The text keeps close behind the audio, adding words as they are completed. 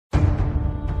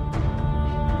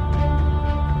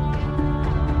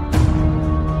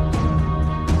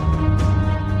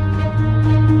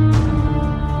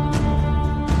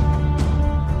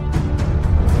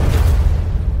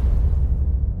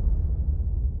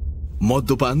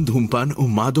মদ্যপান, ধূমপান ও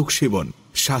মাদক সেবন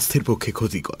স্বাস্থ্যের পক্ষে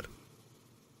ক্ষতিকর।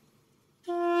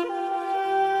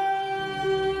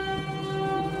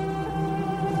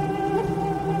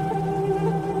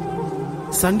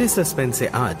 সানডে সাসপেন্সে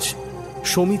আজ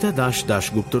শমিতা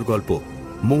দাশগুপ্তর গল্প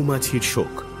মৌমাছির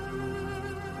শোক।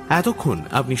 এতক্ষণ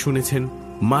আপনি শুনেছেন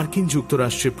মার্কিন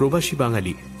যুক্তরাষ্ট্রের প্রবাসী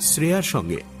বাঙালি শ্রেয়ার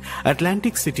সঙ্গে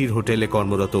আটলান্টিক সিটির হোটেলে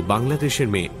কর্মরত বাংলাদেশের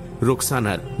মেয়ে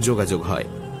রোকসানার যোগাযোগ হয়।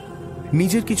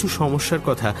 নিজের কিছু সমস্যার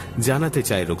কথা জানাতে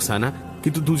চায় রোকসানা,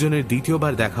 কিন্তু দুজনের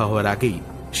দ্বিতীয়বার দেখা হওয়ার আগেই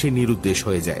সে নিরুদ্দেশ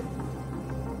হয়ে যায়।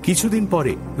 কিছুদিন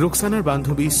পরে রোকসানার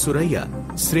বান্ধবী সুরাইয়া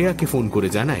শ্রেয়াকে ফোন করে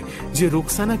জানায় যে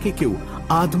রোকসানাকে কেউ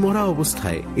আধমরা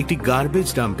অবস্থায় একটি গার্বেজ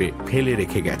ডাম্পে ফেলে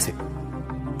রেখে গেছে।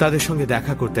 তাদের সঙ্গে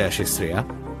দেখা করতে আসে শ্রেয়া,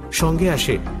 সঙ্গে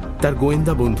আসে তার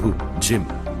গোয়েন্দা বন্ধু জিম।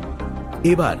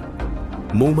 এবার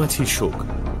মৌমাছির শোক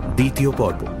দ্বিতীয়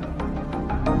পর্ব।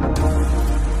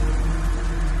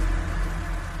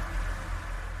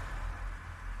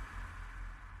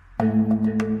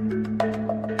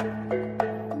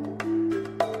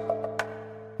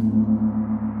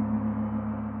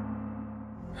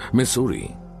 Miss Suri,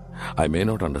 I may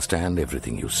not understand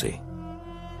everything you say,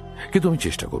 কিন্তু আমি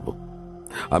চেষ্টা করব।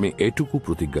 আমি এটুকু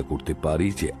প্রতিজ্ঞা করতে পারি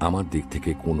যে আমার দিক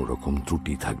থেকে কোনো রকম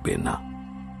ত্রুটি থাকবে না।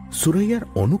 সুরাইয়ার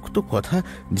অনুক্ত কথা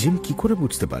জিম কি করে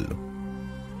বুঝতে পারল?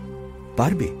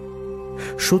 পারবে?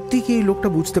 সত্যি কি এই লোকটা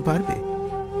বুঝতে পারবে?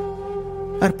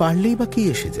 আর পারলেই বা কি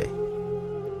এসে যায়?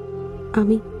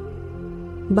 আমি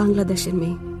বাংলাদেশের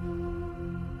মেয়ে।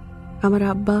 আমার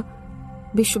আব্বা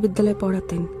বিশ্ববিদ্যালয়ে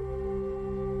পড়াতেন,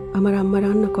 আমার আম্মা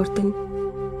রান্না করতেন,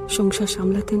 সংসার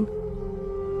সামলাতেন,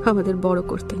 আমাদের বড়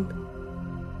করতেন।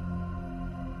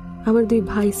 আমার 2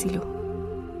 ভাই ছিল,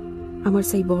 আমার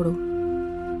সেই বড়।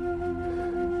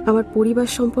 আমার পরিবার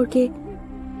সম্পর্কে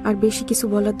আর বেশি কিছু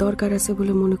বলার দরকার আছে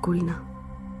বলে মনে করি না।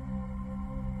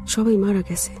 সবাই মারা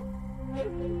গেছে,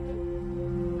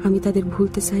 আমি তাদের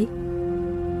ভুলতে চাই,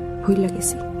 ভুইলা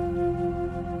গেছি।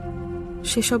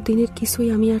 সেসব দিনের কিছুই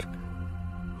আমি আর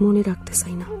মনে রাখতে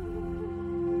চাই না।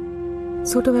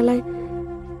 ছোটবেলায়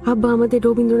আব্বা আমাদের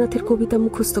রবীন্দ্রনাথের কবিতা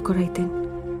মুখস্থ করাইতেন,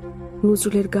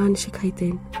 নজরুলের গান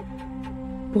শেখাইতেন।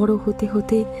 বড় হতে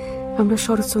হতে আমরা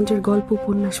শরৎচন্দ্রের গল্প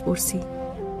উপন্যাস পড়ছি।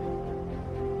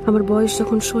 আমার বয়স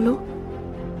যখন 16,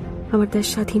 আমার দেশ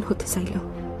স্বাধীন হতে চাইল।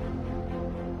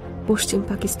 পশ্চিম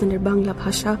পাকিস্তানের বাংলা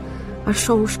ভাষা আর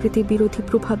সংস্কৃতি বিরোধী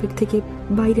প্রভাবের থেকে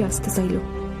বাইরে আসতে চাইল।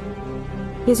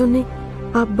 এজন্য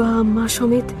আব্বা আম্মা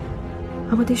সমেত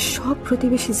আমাদের সব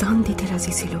প্রতিবেশী জান দিতে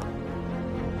রাজি ছিল।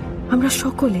 আমরা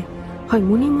সকলে হয়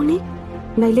মনে মনে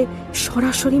নাইলে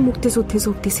সরাসরি মুক্তিযুদ্ধে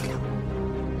যোগ দিয়েছিলাম।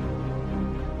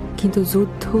 কিন্তু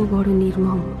যুদ্ধ বড়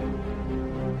নির্মম,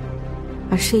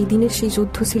 আর সেই দিনের সেই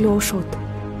যুদ্ধ ছিল অসৎ,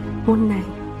 অন্যায়।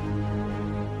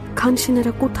 খান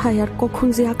সেনারা কোথায় আর কখন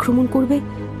যে আক্রমণ করবে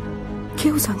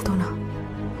কেউ জানত না।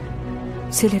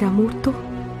 ছেলেরা মরত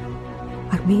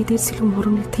আর মেয়েদের ছিল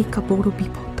মরণের থেকে বড়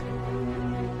বিপদ।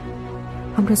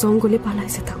 আমরা জঙ্গলে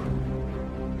পালায় যেতাম,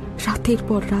 রাতের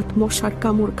পর রাত মশার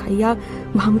কামড় খাইয়া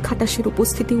ভাম খাটাসের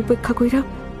উপস্থিতি উপেক্ষা কইরা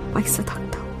পয়সা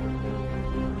থাকতাম।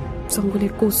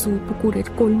 জঙ্গলের কচু পুকুরের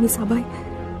কলমি সাবায়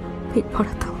পেট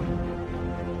ভরাতাম।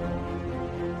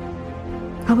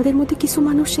 আমাদের মধ্যে কিছু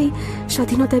মানুষ এই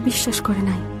স্বাধীনতায় বিশ্বাস করে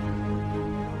নাই।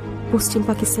 পশ্চিম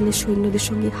পাকিস্তানের সৈন্যদের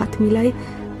সঙ্গে হাত মিলায়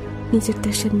নিজের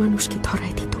দেশের মানুষকে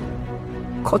ধরাই দিত,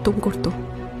 খতম করত,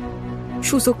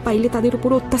 সুযোগ পাইলে তাদের উপর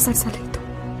অত্যাচার চালাইত।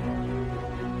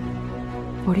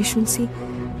 পরে শুনছি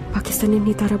পাকিস্তানের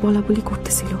নেতারা বলা বলি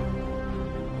করতেছিল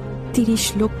 30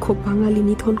 লক্ষ বাঙালি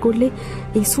নিধন করলে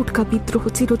এই সুটকা বিদ্রোহ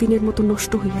চিরদিনের মতো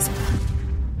নষ্ট হয়ে যাবে।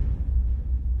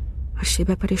 আর সে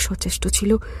ব্যাপারে সচেষ্ট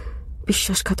ছিল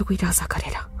বিশ্বাসঘাতক ওই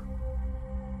রাজাকারেরা।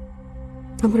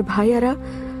 আমার ভাইয়ারা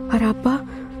আর আব্বা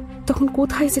তখন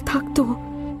কোথায় যে থাকতো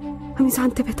আমি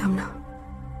জানতে পেতাম না।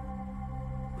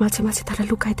 মাঝে মাঝে তারা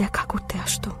লুকায় দেখা করতে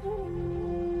আসতো।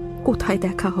 কোথায়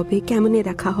দেখা হবে, কেমনে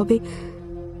দেখা হবে,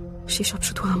 সেসব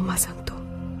শুধু আম্মা জানত।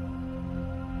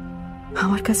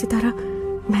 আমার কাছে তারা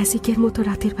ম্যাজিকের মতো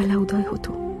রাতের বেলা উদয়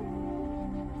হতো।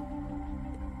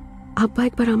 আব্বা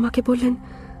একবার আম্মাকে বললেন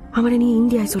আমার নিয়ে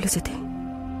ইন্ডিয়ায় চলে যেতে,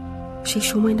 সেই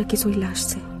সময় নাকি চলে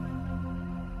আসছে।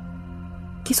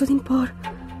 কিছুদিন পর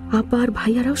আব্বা আর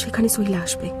ভাইয়ারাও সেখানে চলে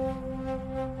আসবে,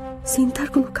 চিন্তার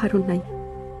কোনো কারণ নাই।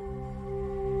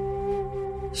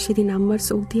 সেদিন আম্মার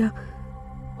চোখ দিয়া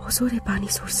অজরে পানি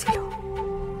ঝরছিল,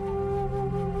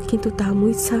 কিন্তু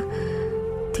তামুইসা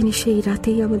তিনি সেই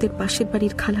রাতেই আমাদের পাশের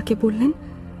বাড়ির খালাকে বললেন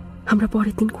আমরা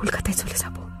পরের দিন কলকাতায় চলে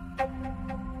যাব।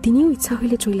 তিনিও ইচ্ছা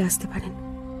হইলে চলে আসতে পারেন,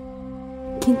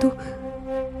 কিন্তু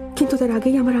কিন্তু তার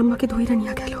আগেই আমার আম্মাকে ধইরা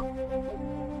নিয়ে গেল।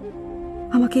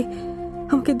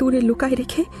 আমাকে দূরে লুকায়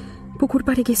রেখে পুকুর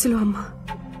পাড়ে গেছিল আম্মা।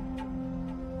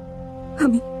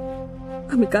 আমি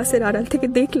আমি গাছের আড়াল থেকে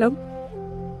দেখলাম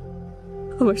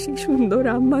আমার সেই সুন্দর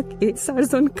আম্মাকে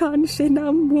সার্জন খান সে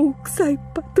নাম মুখ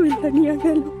সাইপা তুইলা নিয়ে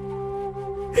গেল।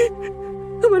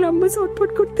 আমার আম্মা ছটফট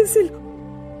করতেছিল।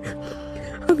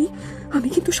 আমি আমি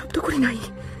কিন্তু শব্দ করি নাই।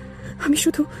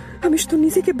 আমি শুধু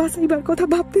নিজেকে বাঁচাইবার কথা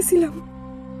ভাবতেছিলাম।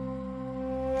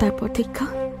 তারপর থেকে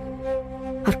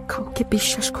আর কাউকে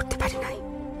বিশ্বাস করতে পারি নাই।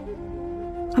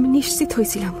 আমি নিশ্চিত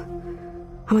হয়েছিলাম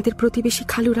আমাদের প্রতিবেশী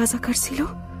খালু রাজাকার ছিল,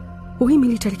 ওই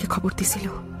মিলিটারিকে খবর দিছিল।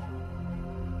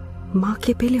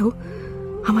 মাকে পেলেও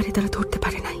আমারে তারা ধরতে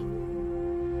পারে নাই।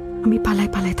 আমি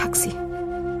পালায় পালায় থাকছি,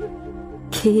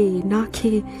 খেয়ে না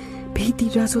খেয়ে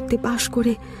ভীতির রাজত্বে বাস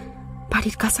করে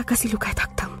বাড়ির কাছাকাছি লুকায়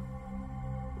থাকতাম।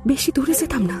 বেশি দূরে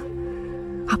যেতাম না।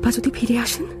 আব্বা যদি ফিরে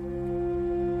আসেন,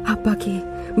 আব্বাকে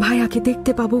ভাইয়াকে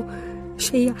দেখতে পাবো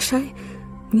সেই আশায়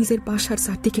নিজের বাসার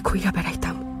চারদিকে খুইলা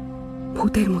বেড়াইতাম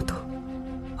ভূতের মতো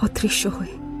অদৃশ্য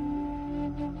হয়ে।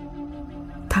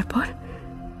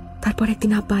 তারপর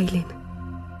একদিন আব্বা আইলেন।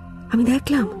 আমি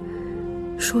দেখলাম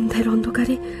সন্ধ্যার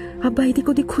অন্ধকারে আব্বা এদিক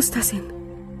ওদিক খুঁজতেছেন,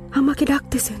 আমাকে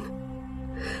ডাকতেছেন।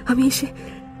 আমি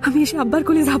এসে আব্বার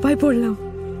কোলে ঝাঁপায় পড়লাম।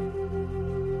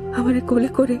 আমার কোলে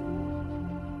করে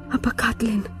আব্বা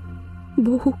কাঁদলেন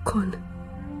বহুক্ষণ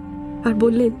আর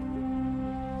বললেন,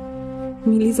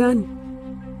 মিলিজান,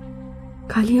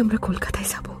 কালই আমরা কলকাতায়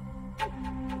যাব,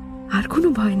 আর কোনো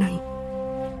ভয় নাই,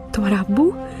 তোমার আব্বু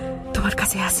তোমার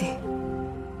কাছে আছে।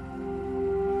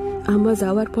 আমরা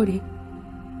যাওয়ার পরে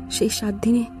সেই 7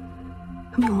 দিনে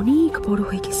আমি অনেক বড়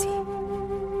হয়ে গেছি,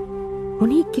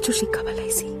 অনেক কিছু শিক্ষা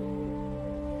ফেলাইছি।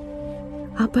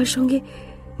 আব্বার সঙ্গে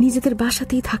নিজেদের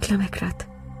বাসাতেই থাকলাম এক রাত।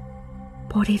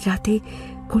 পরের রাতে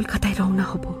কলকাতায় রওনা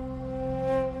হব।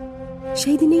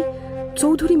 সেই দিনেই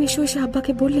চৌধুরী মেশো এসে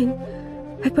আব্বাকে বললেন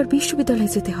একবার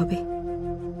বিশ্ববিদ্যালয়ে যেতে হবে।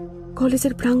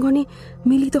 কলেজের প্রাঙ্গণে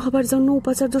মিলিত হবার জন্য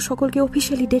উপাচার্য সকলকে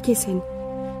অফিসিয়ালি ডেকেছেন।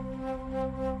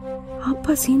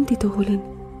 আব্বা চিন্তিত হলেন,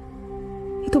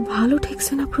 এ তো ভালো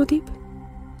ঠেকছে না প্রদীপ।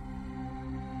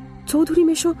 চৌধুরী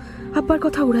মেশো আব্বার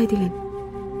কথা উড়াই দিলেন,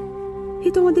 এ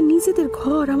তো আমাদের নিজেদের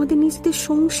ঘর, আমাদের নিজেদের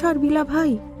সংসার বিলা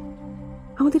ভাই,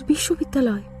 আমাদের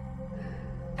বিশ্ববিদ্যালয়।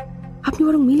 আপনি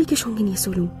বরং মিলিকে সঙ্গে নিয়ে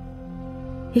চলুন।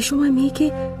 এ সময় মেয়েকে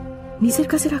নিজের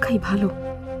কাছে রাখাই ভালো।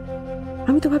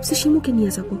 আমি তো ভাবছি শিমুকে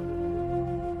নিয়ে যাব,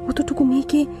 অতটুকু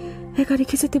মেয়েকে একা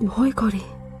রেখে যেতে ভয় করে।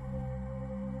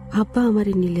 আব্বা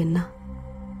আমারে নিলেন না,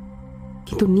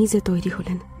 কিন্তু নিজে তৈরি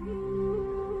হলেন।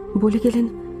 বলে গেলেন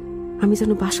আমি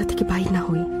যেন বাসা থেকে বাইর না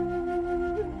হই।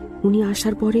 উনি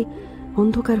আসার পরে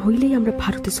অন্ধকার হইলেই আমরা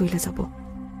ভারতে চলে যাব।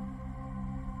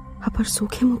 আবার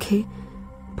চোখে মুখে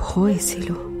ভয় ছিল।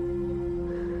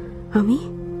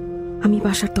 আমি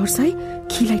বাসার দরজায়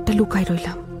খিলাইটা লুকায়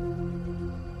রইলাম।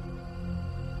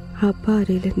 আব্বা আর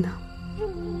এলেন না।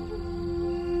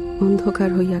 অন্ধকার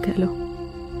হইয়া গেল।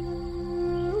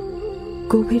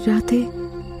 গভীর রাতে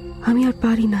আমি আর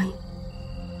পারি নাই।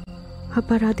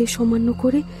 আব্বার আদেশ অমান্য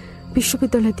করে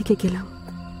বিশ্ববিদ্যালয়ের দিকে গেলাম।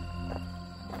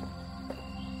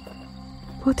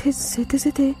 পথে যেতে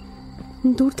যেতে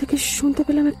দূর থেকে শুনতে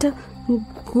পেলাম একটা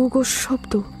গো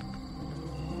শব্দ।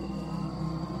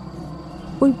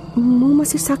 ওই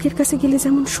মৌমাছির চাকের কাছে গেলে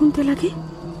যেমন শুনতে লাগে,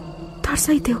 তার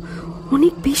চাইতেও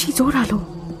অনেক বেশি জোরালো।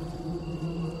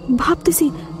 ভাবতেছি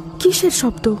কিসের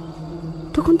শব্দ?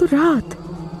 তখন তো রাত,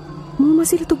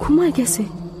 মৌমাছিরা তো ঘুমায় গেছে।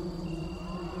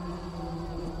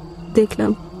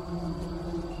 দেখলাম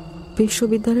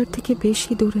বিশ্ববিদ্যালয়ের থেকে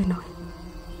বেশি দূরে নয়,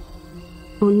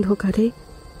 অন্ধকারে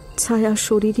ছায়া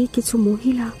শরীরে কিছু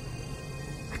মহিলা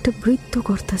একটা বৃত্ত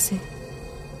করতেছে।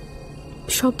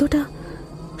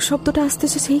 শব্দটা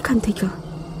আসতেছে সেইখান থেকে।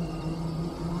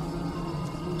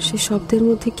 সে শব্দের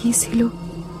মধ্যে কি ছিল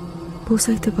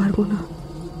বোঝাইতে পারবো না।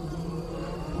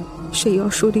 সেই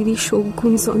অশরীরী শোক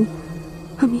গুঞ্জন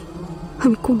আমি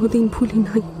কোনোদিন ভুলি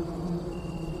নাই।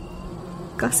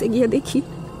 কাছে গিয়ে দেখি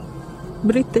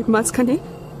বৃত্তের মাঝখানে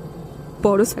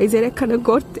বড় সাইজের একখানা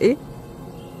গর্তে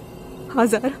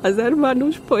হাজার হাজার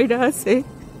মানুষ পয়রা আছে,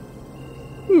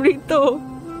 মৃত,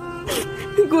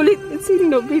 গলিতে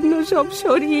ছিন্ন ভিন্ন সব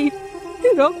শরীর,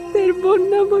 রক্তের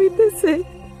বন্যা বইতেছে।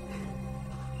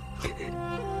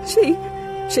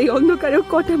 সেই অন্ধকারে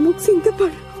কটা মুখ চিনতে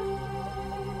পার।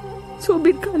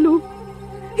 ছবির খালু,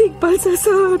 ইকবাল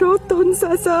চাচা, রতন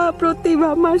চাচা,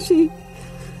 প্রতিভা মাসি,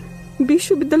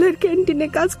 বিশ্ববিদ্যালয়ের ক্যান্টিনে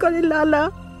কাজ করে লালা,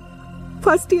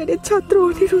 ফার্স্ট ইয়ারের ছাত্র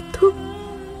অনিরুদ্ধ।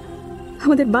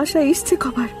 আমাদের বাসায় এসছে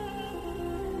খবর।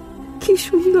 কি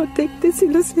সুন্দর দেখতে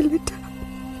ছিল ছেলেটা।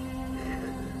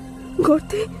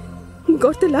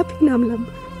 গর্তে লাফিয়ে নামলাম।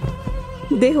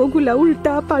 দেহগুলা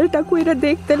উল্টা পাল্টা কইরা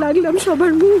দেখতে লাগলাম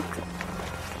সবার মুখ।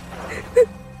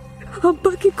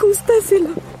 আব্বাকে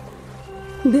খুঁজতেছিলাম।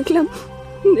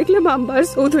 দেখলাম আব্বা আর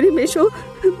চৌধুরী মেশো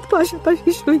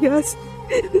পাশাপাশি শুয়ে আছে।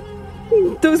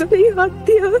 দুজনেই হাত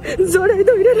দিয়া জড়াই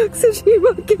ধরে রাখছে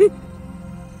সীমাকে।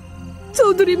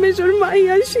 চৌধুরী মেশোর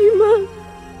মাইয়া সীমা।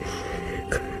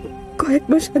 কয়েক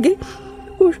মাস আগে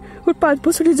ওর 5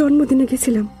 বছরের জন্মদিনে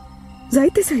গেছিলাম,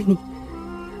 যাইতে চাইনি।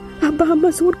 আব্বা আম্মা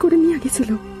জোর করে নিয়ে গেছিল।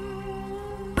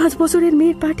 5 বছরের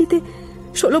মেয়ের পার্টিতে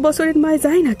 16 বছরের মায়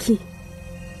যায় নাকি?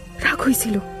 রাগ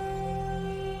হয়েছিল।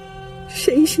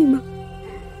 সেই সীমা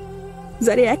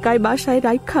যারে একাই বাসায়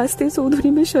রাইখা আসতে চৌধুরী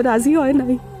মেশো রাজি হয়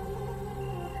নাই।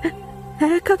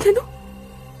 একা কেন?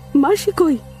 মাসি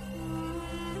কই?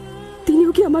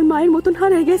 তিনিও কি আমার মায়ের মতন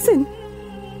হারাই গেছেন?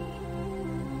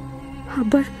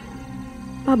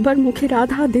 আব্বার মুখের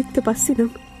আধা দেখতে পাচ্ছিলাম।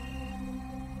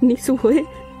 নিচু হয়ে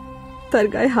তার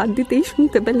গায়ে হাত দিতেই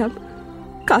শুনতে পেলাম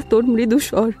কাতর মৃদু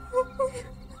স্বর।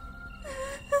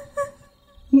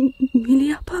 মিলি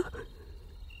আপা,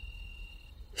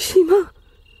 সীমা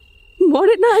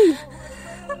মরে নাই।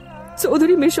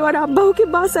 চৌধুরী মেশো আর আব্বা ওকে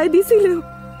বাসায় দিছিল।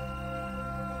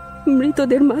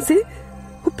 মৃতদের মাঝে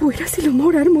ও পয়রা ছিল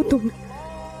মরার মতন।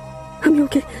 আমি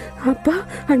ওকে আব্বা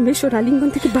আর মেশোর আলিঙ্গন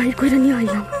থেকে বাইর করে নিয়ে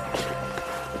আইলাম।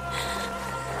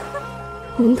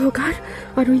 অন্ধকার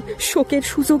আর ওই শোকের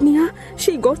সুযোগ নিয়ে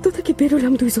সেই গর্ত থেকে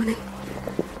বেরোলাম দুইজনে।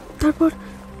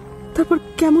 তারপর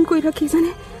কেমন কইরা কি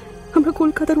জানে আমরা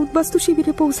কলকাতার উদ্বাস্তু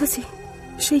শিবিরে পৌঁছাছি।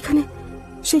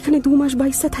 সেইখানে 2 মাস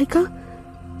বাইসা থাইকা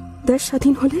দেশ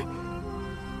স্বাধীন হলে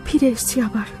ফিরে এসছি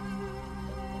আবার।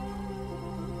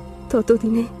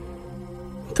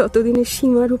 ততদিনে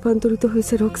সীমা রূপান্তরিত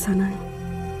হয়েছে রোকসানায়।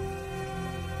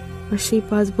 আর সেই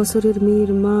 5 বছরের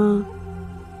মেয়ের মা,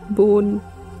 বোন,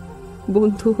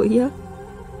 বন্ধু হইয়া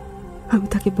আমি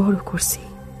তাকে বড় করছি।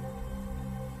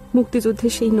 মুক্তিযুদ্ধে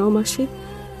সেই 9 মাসে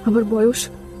আমার বয়স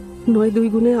 9 2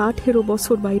 গুণে 18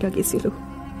 বছর বাইরে গেছিল।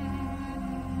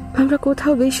 আমরা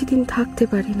কোথাও বেশি দিন থাকতে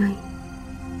পারি নাই,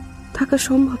 থাকা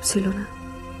সম্ভব ছিল না।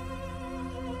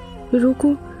 রুকু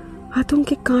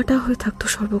আতঙ্কে কাঁটা হয়ে থাকতো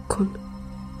সর্বক্ষণ,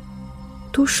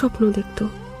 দুঃস্বপ্ন দেখত।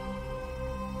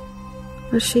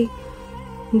 আর সেই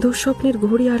দুঃস্বপ্নের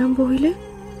ঘড়ি আরম্ভ হইলে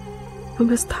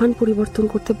আমরা স্থান পরিবর্তন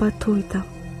করতে বাধ্য হইতাম।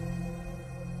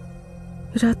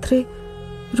 রাত্রে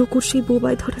রুকুর সেই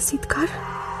বোবায় ধরা চিৎকার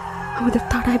আমাদের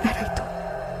তাড়ায় বেড়াইত।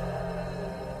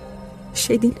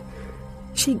 সেদিন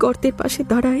সেই গর্তের পাশে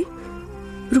দাঁড়ায়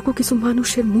রুকু কিছু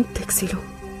মানুষের মুখ দেখছিল।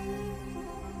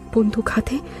 বন্দুক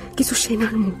হাতে কিছু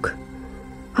সেনার মুখ,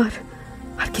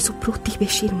 আর কিছু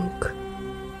প্রতিবেশীর মুখ।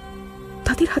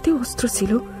 তাদের হাতে অস্ত্র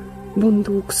ছিল,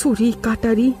 বন্দুক, ছুরি,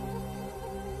 কাটারি।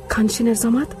 খান সেনার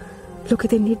জামাত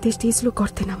লোকেদের নির্দেশ দিয়েছিল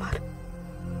গর্তে নামার।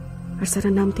 আর যারা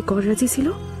নামতে গররাজি ছিল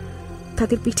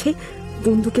তাদের পিঠে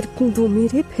বন্দুকের কুঁদো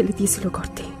মেরে ফেলে দিয়েছিল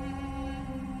গর্তে।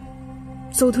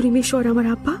 চৌধুরী মেশো আর আমার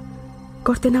আব্বা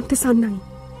গর্তে নামতে চান নাই।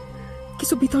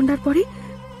 কিছু বিতণ্ডার পরে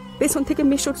পেছন থেকে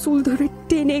মেশোর চুল ধরে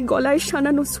টেনে গলায়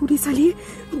সানানো ছুরি চালিয়ে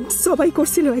সবাই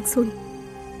করছিল একজন।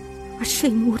 আর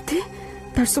সেই মুহূর্তে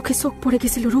তার চোখে চোখ পড়ে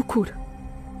গেছিল রুকুর।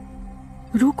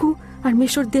 রুকু আর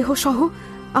মেশোর দেহ সহ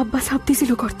আব্বা ছাপ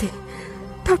দিয়েছিল গর্তে।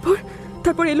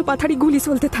 তারপর এলো পাথারি গুলি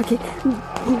চলতে থাকে।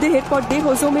 দেহের পর দেহ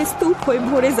জমে স্তূপ হয়ে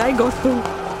ভরে যায় গর্ত।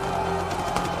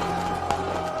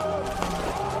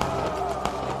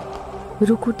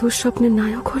 রুকুর দুঃস্বপ্নের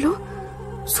নায়ক হলো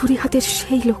ছুরি হাতের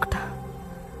সেই লোকটা।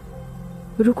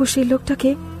 রুকু সেই লোকটাকে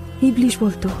ইবলিশ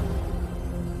বলতো।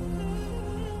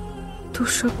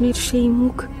 দুঃস্বপ্নের সেই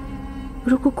মুখ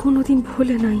রুকু কোনোদিন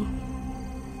ভুলে নাই।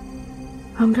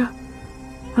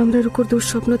 আমরা রুকুর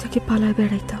দুঃস্বপ্ন থেকে পালায়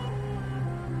বেড়াইতাম।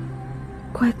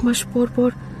 কয়েক মাস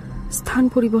পর স্থান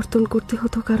পরিবর্তন করতে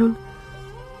হতো, কারণ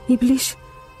ইবলিশ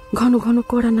ঘন ঘন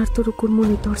কড়া নাড়ত রুকুর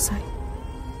মনে দরজায়।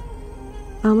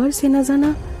 আমার চেনা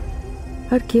জানা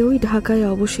আর কেউই ঢাকায়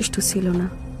অবশিষ্ট ছিল না।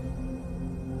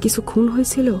 কিছু খুন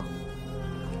হয়েছিল,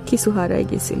 কিছু হারাই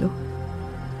গেছিল,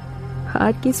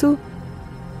 আর কিছু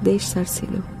দেশ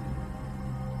ছাড়ছিল।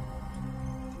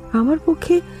 আমার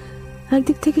পক্ষে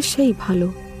একদিক থেকে সেই ভালো,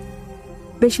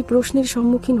 বেশি প্রশ্নের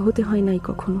সম্মুখীন হতে হয় নাই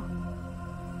কখনো।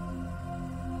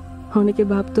 অনেকে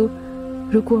ভাবত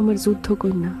রুকু আমার যুদ্ধ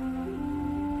কন্যা।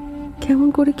 কেমন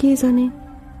করে কে জানে।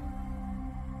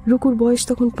 রুকুর বয়স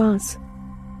তখন 5,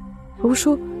 অবশ্য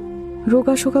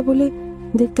রোগা শোকা বলে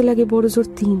দেখতে লাগে বড় জোর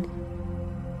 3।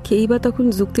 কেই বা তখন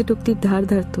যুক্তি টুক্তির ধার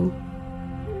ধারত।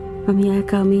 আমি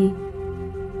একা মেয়ে,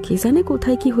 কে জানে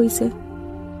কোথায় কি হয়েছে।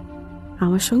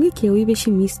 আমার সঙ্গে কেউই বেশি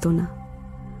মিশত না।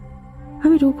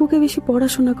 আমি রুকুকে বেশি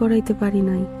পড়াশোনা করাইতে পারি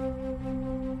নাই।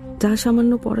 যা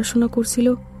সামান্য পড়াশোনা করছিল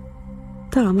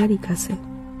তা আমারই কাছে।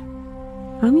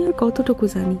 আমি আর কতটুকু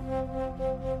জানি।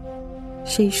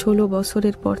 সেই 16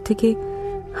 বছরের পর থেকে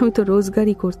আমি তো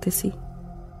রোজগারই করতেছি,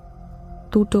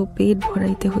 দুটো পেট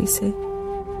ভরাইতে হইছে।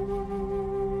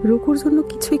 রুকুর জন্য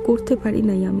কিছুই করতে পারি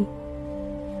নাই আমি,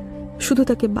 শুধু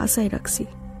তাকে বাসায় রাখছি।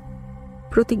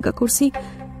 প্রতিজ্ঞা করছি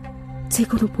যে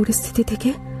কোনো পরিস্থিতি থেকে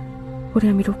ওরে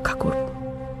আমি রক্ষা করব।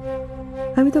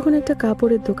 আমি তখন একটা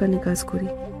কাপড়ের দোকানে কাজ করি।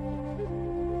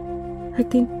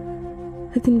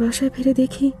 একদিন বাসায় ফিরে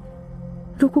দেখি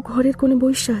রুকু ঘরের কোণে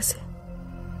বইসা আছে,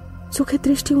 চোখের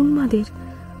দৃষ্টি উন্মাদের,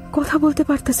 কথা বলতে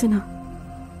পারতেছে না।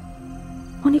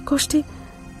 অনেক কষ্টে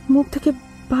মুখ থেকে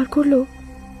বার করলো,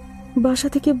 বাসা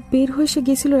থেকে বের হয়ে সে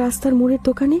গেছিল রাস্তার মোড়ের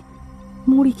দোকানে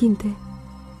মুড়ি কিনতে।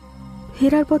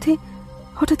 ফেরার পথে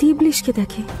হঠাৎ ইবলিশকে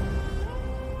দেখে,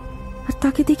 আর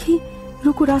তাকে দেখেই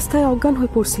রুকু রাস্তায় অজ্ঞান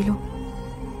হয়ে পড়ছিল।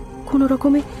 কোনো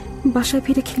রকমে বাসায়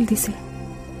ফিরে খিল দিছে।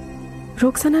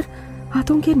 রোকসানার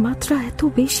আতঙ্কের মাত্রা এত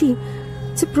বেশি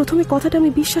যে প্রথমে কথাটা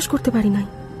আমি বিশ্বাস করতে পারি নাই।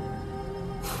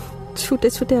 ছুটে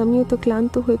ছুটে আমিও তো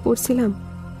ক্লান্ত হয়ে পড়ছিলাম।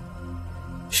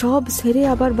 সব ছেড়ে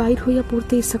আবার বাইর হইয়া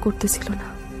পড়তে ইচ্ছা করতেছিল না।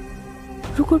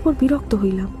 রুকুর পর বিরক্ত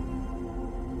হইলাম।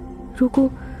 রুকু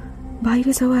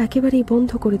বাইরে যাওয়া একেবারেই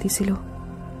বন্ধ করে দিছিল,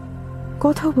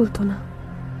 কথাও বলতো না।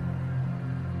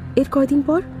 এর কয়দিন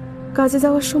পর কাজে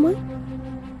যাওয়ার সময়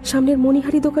সামনের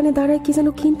মণিহারি দোকানে দাঁড়ায় কি যেন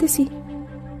কিনতেছি,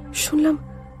 শুনলাম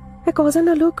এক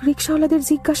অজানা লোক রিক্সাওয়ালাদের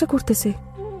জিজ্ঞাসা করতেছে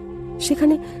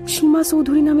সেখানে সীমা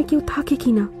চৌধুরী নামে কেউ থাকে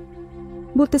কিনা।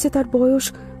 বলতেছে তার বয়স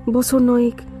বছর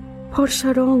 9, ফর্সা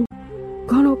রং,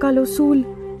 ঘন কালো চুল,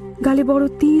 গালে বড়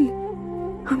তিল।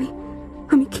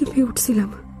 আমি ক্ষেপে উঠছিলাম।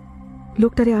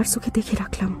 লোকটারে আর চোখে দেখে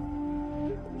রাখলাম।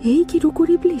 এই কি রুকুর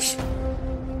ইবলিশ?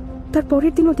 তার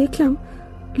পরের দিনও দেখলাম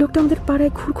লোকটা আমাদের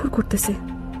পাড়ায় ঘুরঘুর করতেছে,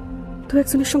 তো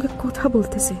একজনের সঙ্গে কথা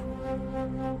বলতেছে।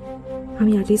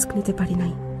 আমি আর রিস্ক নিতে পারি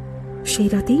নাই। সেই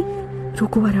রাতেই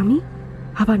রুকু আর আমি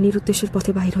আবার নিরুদ্দেশের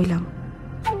পথে বাইর হইলাম।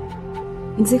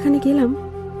 যেখানে গেলাম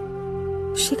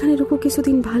সেখানে রুকু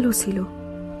কিছুদিন ভালো ছিল,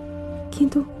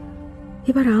 কিন্তু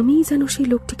এবার আমিই যেন সেই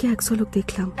লোকটিকে এক ঝলক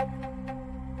দেখলাম।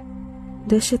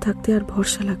 দেশে থাকতে আর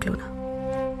ভরসা লাগলো না।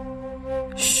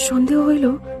 সন্দেহ হইল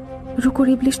রুকুর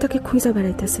ইবলিশ তাকে খুঁজা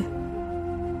বেড়াইতেছে।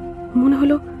 মনে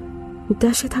হলো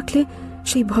দেশে থাকলে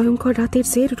সেই ভয়ঙ্কর রাতের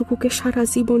জের রুকুকে সারা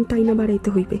জীবন টাইনা বাড়াইতে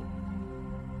হইবে।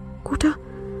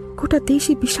 গোটা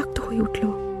দেশই বিষাক্ত হয়ে উঠল।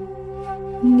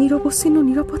 নিরবচ্ছিন্ন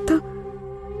নিরাপত্তা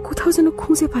কোথাও যেন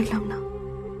খুঁজে পাইলাম না।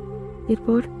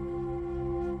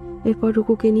 এরপর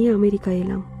রুকুকে নিয়ে আমেরিকায়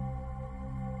এলাম।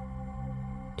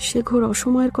 সে ঘোর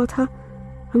অসময়ের কথা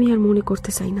আমি আর মনে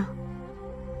করতে চাই না।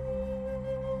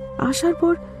 আসার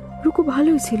পর রুকু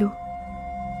ভালোই ছিল।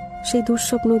 সেই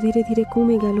দুঃস্বপ্ন ধীরে ধীরে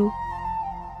কমে গেল,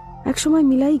 একসময়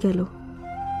মিলাই গেল।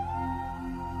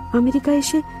 আমেরিকায়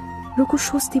এসে রুকু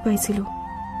স্বস্তি পাইছিল,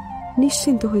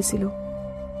 নিশ্চিন্ত হয়েছিল।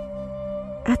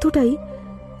 এতটাই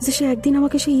যে সে একদিন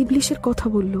আমাকে সেই ইবলিশের কথা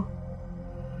বলল।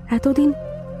 এতদিন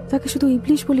তাকে শুধু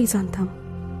ইবলিশ বলেই জানতাম,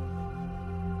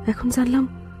 এখন জানলাম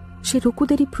সে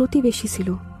রুকুদেরই প্রতিবেশী ছিল।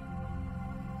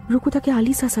 রুকু তাকে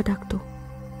আলী চাচা ডাকত,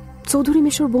 চৌধুরী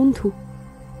মেশোর বন্ধু।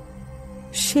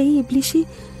 সেই ইবলিশই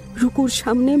রুকুর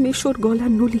সামনে মেশোর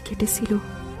গলার নলি কেটেছিল।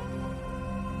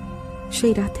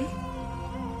 সেই রাতে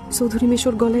চৌধুরী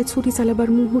মেশোর গলায় ছুরি চালাবার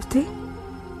মুহূর্তে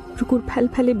রুকুর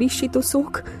ফ্যালফ্যালে বিস্মিত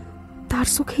চোখ তার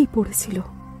চোখেই পড়েছিল।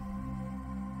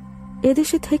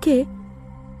 এদেশে থেকে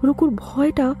রুকুর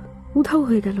ভয়টা উধাও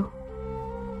হয়ে গেল।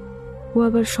 ও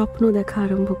আবার স্বপ্ন দেখা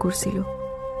আরম্ভ করছিল,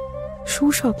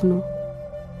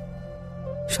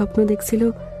 স্বপ্ন দেখছিল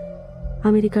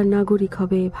আমেরিকার নাগরিক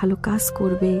হবে, ভালো কাজ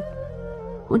করবে,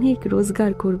 অনেক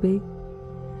রোজগার করবে,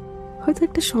 হয়তো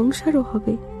একটা সংসারও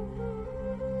হবে।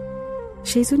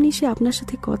 সেই জন্যই সে আপনার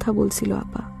সাথে কথা বলছিল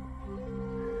আপা।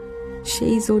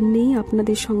 সেই জন্যেই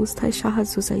আপনাদের সংস্থায়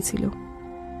সাহায্য চাইছিল।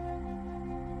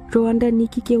 রোয়ান্ডার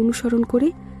নিকিকে অনুসরণ করে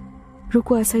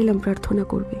রুকু অ্যাসাইলাম প্রার্থনা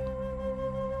করবে।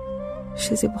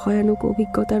 সে যে ভয়ানক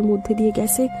অভিজ্ঞতার মধ্যে দিয়ে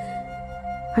গেছে,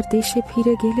 আর দেশে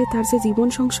ফিরে গেলে তার যে জীবন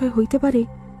সংশয় হইতে পারে,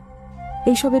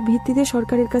 এইসবের ভিত্তিতে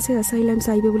সরকারের কাছে অ্যাসাইলাম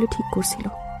চাইবে বলে ঠিক করছিল।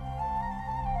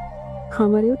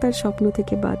 আমারেও তার স্বপ্ন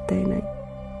থেকে বাদ দেয় নাই।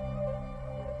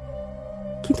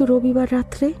 কিন্তু রবিবার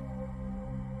রাত্রে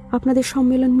আপনাদের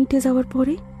সম্মেলন মিটে যাওয়ার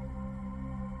পরে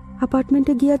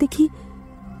অ্যাপার্টমেন্টে গিয়া দেখি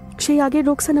সেই আগের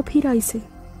রোকসানা ফিরে আইছে।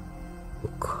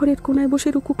 ঘরের কোনায় বসে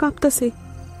রুকু কাঁপতাছে,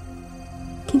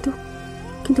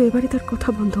 কিন্তু এবারে তার কথা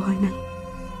বন্ধ হয় নাই।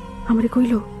 আমারে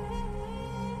কইল,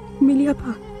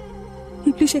 মিলিয়াপা,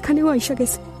 ইবলিশ এখানেও আইসা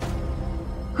গেছে,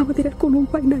 আমাদের আর কোনো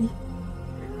উপায় নাই,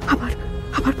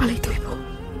 আবার পালাইতে হইব।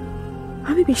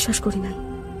 আমি বিশ্বাস করি নাই।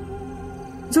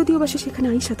 যদিও বা সে সেখানে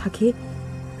আইসা থাকে,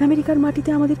 আমেরিকার মাটিতে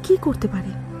আমাদের কি করতে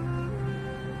পারে।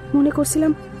 মনে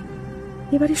করছিলাম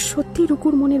এবারে সত্যি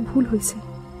রুকুর মনের ভুল হয়েছে।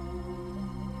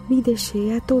 বিদেশে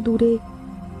এত দূরে,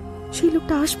 সেই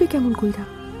লোকটা আসবে কেমন কইরা?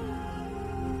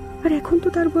 আর এখন তো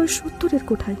তার বয়স 70-এর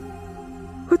কোঠায়,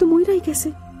 হয়তো মইরাই গেছে।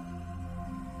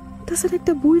 তাছাড়া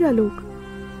একটা বুইড়া লোক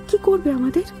কি করবে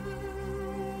আমাদের?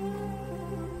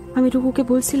 আমি রুকুকে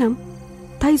বলছিলাম,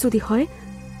 তাই যদি হয়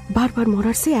বারবার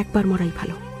মরার চেয়ে একবার মরাই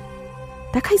ভালো।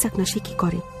 দেখাই যাক না সে কি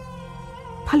করে।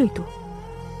 ভালোই তো,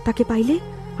 তাকে পাইলে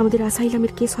আমাদের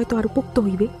আসাইলামের কেস হয়তো আরো পোক্ত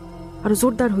হইবে, আরো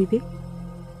জোরদার হইবে।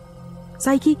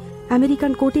 চাই কি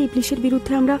আমেরিকান কোর্টে ইবলিশের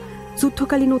বিরুদ্ধে আমরা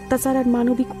যুদ্ধকালীন অত্যাচার আর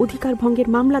মানবিক অধিকার ভঙ্গের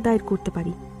মামলা দায়ের করতে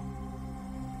পারি।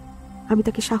 আমি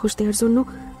তাকে সাহস দেওয়ার জন্য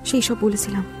সেই সব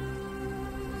বলেছিলাম।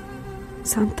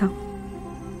 জানতাম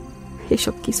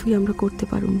এসব কিছুই আমরা করতে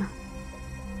পারুম না,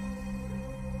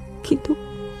 কিন্তু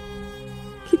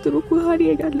কিন্তু রুকু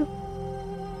হারিয়ে গেল,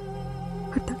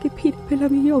 আর তাকে ফিরে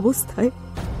পেলাম এই অবস্থায়।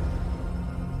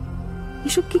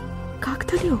 এসব কি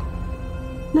কাকতালীয়,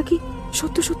 নাকি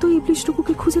সত্য সত্য ইবলিশ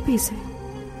রুকুকে খুঁজে পেয়েছে?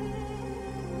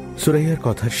 সুরাইয়ার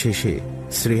কথার শেষে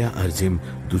শ্রেয়া আর জিম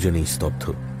দুজনেই স্তব্ধ।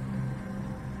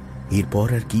 এরপর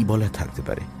আর কি বলা থাকতে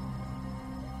পারে?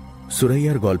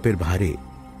 সুরাইয়ার গল্পের ভারে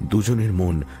দুজনের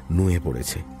মন নুয়ে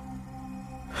পড়েছে।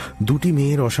 দুটি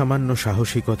মেয়ের অসামান্য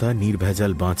সাহসিকতা,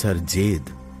 নির্ভেজাল বাঁচার জেদ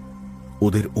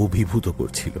ওদের অভিভূত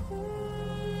করছিল।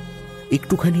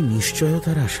 একটুখানি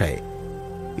নিশ্চয়তার আশায়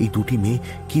এই দুটি মেয়ে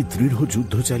কি দৃঢ়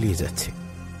যুদ্ধ চালিয়ে যাচ্ছে।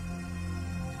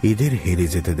 এদের হেরে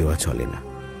যেতে দেওয়া চলে না।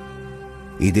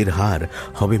 এদের হার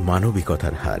হবে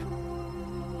মানবিকতার হার।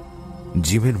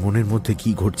 জিমের মনের মধ্যে কি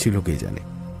ঘটছিল কে জানে।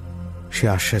 সে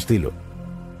আশ্বাস দিল,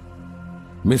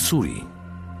 miss Suri,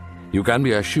 you can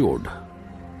be assured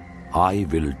I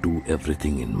will do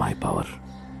everything in my power.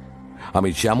 আমি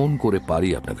যেমন করে পারি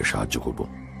আপনাকে সাহায্য করব।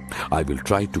 I will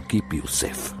try to keep you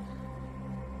safe.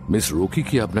 Miss Rocky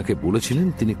কি আপনাকে বলেছিলেন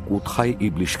তিনি কোথায়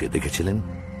ইবলিশকে দেখেছিলেন?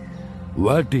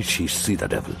 Where did she see the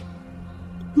devil?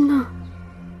 না,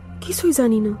 কিছুই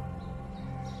জানি না।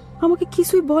 আমাকে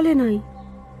কিছুই বলে নাই।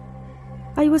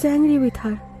 I was angry with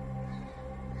her.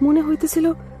 মনে হইতেছিল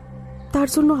তার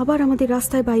জন্য আবার আমাদের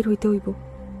রাস্তায় বাইর হইতে হইব।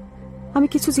 আমি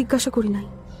কিছু জিজ্ঞাসা করি নাই।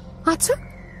 আচ্ছা,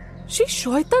 সেই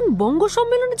শয়তান বঙ্গ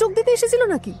সম্মেলনে যোগ দিতে এসেছিল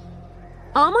নাকি?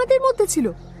 আমাদের মধ্যে ছিল,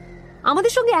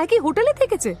 আমাদের সঙ্গে একই হোটেলে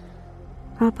থেকেছে।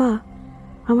 আপা,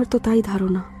 আমার তো তাই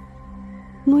ধারণা।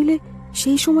 নইলে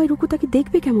সেই সময় রুকু তাকে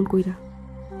দেখবে কেমন কইরা?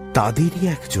 তাদেরই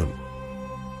একজন,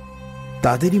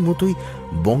 তাদেরই মতোই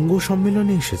বঙ্গ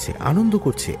সম্মেলনে এসেছে, আনন্দ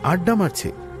করছে, আড্ডা মারছে,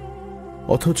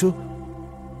 অথচ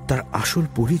তার আসল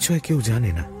পরিচয় কেউ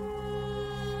জানে না।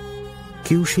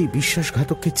 কেউ সেই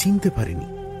বিশ্বাসঘাতককে চিনতে পারেনি।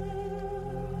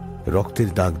 রক্তের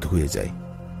দাগ ধুয়ে যায়,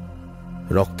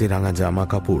 রক্তে রাঙা জামা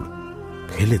কাপড়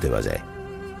ফেলে দেওয়া যায়।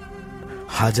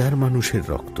 হাজার মানুষের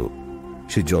রক্ত,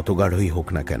 সে যত গাঢ়ই হোক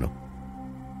না কেন,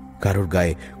 কারোর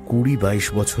গায়ে 20-22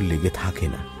 বছর লেগে থাকে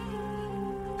না।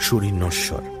 শরীর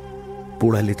নশ্বর,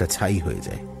 পোড়ালে তা ছাই হয়ে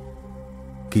যায়।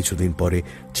 কিছুদিন পরে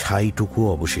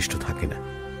ছাইটুকুও অবশিষ্ট থাকে না।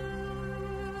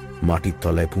 মাটির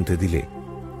তলায় পুঁতে দিলে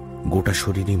গোটা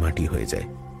শরীরই মাটি হয়ে যায়।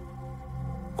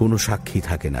 কোনো সাক্ষী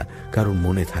থাকে না, কারণ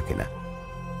মনে থাকে না।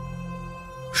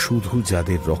 শুধু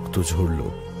যাদের রক্ত ঝরল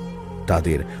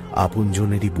তাদের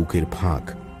আপনজনেরই বুকের ফাঁক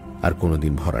আর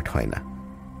কোনোদিন ভরাট হয় না।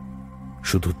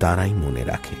 শুধু তারাই মনে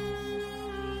রাখে।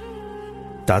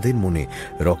 তাদের মনে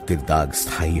রক্তের দাগ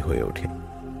স্থায়ী হয়ে ওঠে।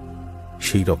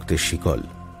 সেই রক্তের শিকল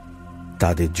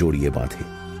তাদের জড়িয়ে বাঁধে।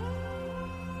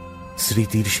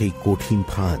 স্মৃতির সেই কঠিন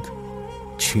ফাঁদ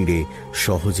ছিঁড়ে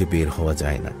সহজে বের হওয়া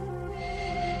যায় না।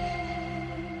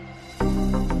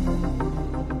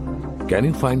 Can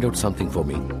you find out something for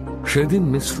me? সেদিন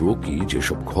মিস রকি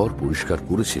যেসব ঘর পরিষ্কার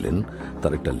করেছিলেন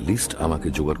তার একটা লিস্ট আমাকে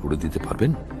জোগাড় করে দিতে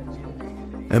পারবেন?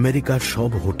 আমেরিকার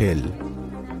সব হোটেল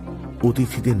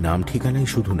অতিথিদের নাম ঠিকানাই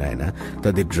শুধু নেয় না,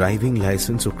 তাদের ড্রাইভিং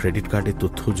লাইসেন্স ও ক্রেডিট কার্ডের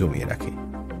তথ্য জমিয়ে রাখে।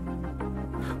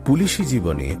 পুলিশি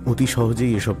জীবনে অতি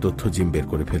সহজেই এসব তথ্য জিম বের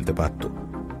করে ফেলতে পারত।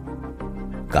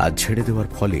 কাজ ছেড়ে দেওয়ার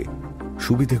ফলে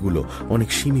সুবিধেগুলো অনেক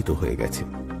সীমিত হয়ে গেছে।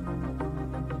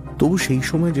 তবু সেই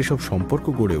সময় যেসব সম্পর্ক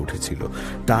গড়ে উঠেছিল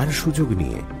তার সুযোগ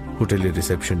নিয়ে হোটেলের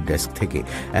রিসেপশন ডেস্ক থেকে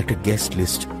একটা গেস্ট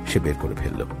লিস্ট সে বের করে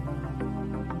ফেলল।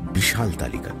 বিশাল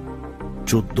তালিকা,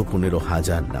 14-15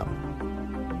 হাজার নাম।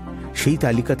 সেই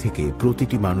তালিকা থেকে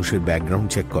প্রতিটি মানুষের ব্যাকগ্রাউন্ড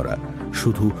চেক করা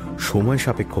শুধু সময়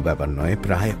সাপেক্ষ ব্যাপার নয়,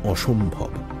 প্রায়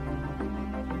অসম্ভব।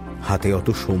 হাতে অত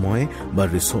সময় বা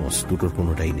রিসোর্স দুটোর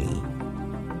কোনোটাই নেই।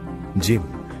 জিম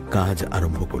কাজ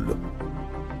আরম্ভ করল।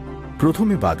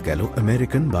 প্রথমে বাদ গেল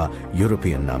আমেরিকান বা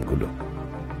ইউরোপিয়ান নামগুলো।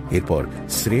 এরপর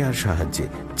শ্রেয়ার সাহায্যে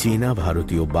চীনা,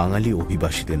 ভারতীয়, বাঙালি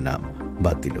অভিবাসীদের নাম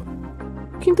বাদ দিল।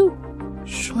 কিন্তু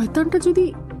শয়তানটা যদি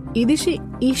এদেশে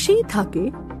এসেই থাকে,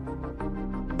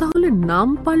 তাহলে নাম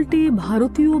পাল্টে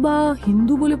ভারতীয় বা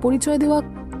হিন্দু বলে পরিচয় দেওয়া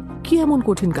কি এমন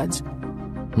কঠিন কাজ?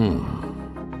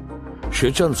 সে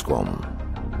চান্স কম।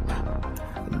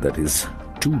 That is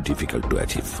too difficult to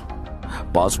achieve.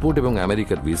 Passport এবং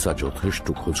আমেরিকার ভিসা যথেষ্ট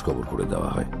খোঁজ খবর করে দেওয়া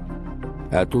হয়।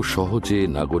 এত সহজে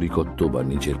নাগরিকত্ব বা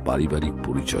নিজের পারিবারিক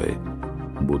পরিচয়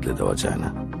বদলে দেওয়া যায় না।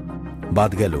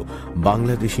 বাদ গেল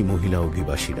বাংলাদেশি মহিলা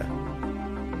অভিবাসীরা।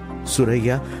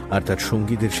 সুরাইয়া আর তার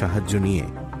সঙ্গীদের সাহায্য নিয়ে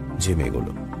জেমে গেল।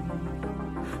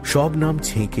 সব নাম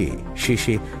ছেঁকে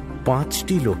শেষে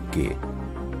 5টি লোককে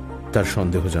তার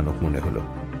সন্দেহজনক মনে হলো,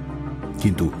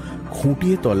 কিন্তু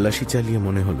খুঁটিয়ে তল্লাশি চালিয়ে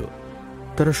মনে হলো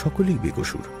তারা সকলেই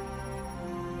বেকসুর।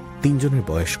 3 জনের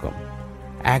বয়স কম।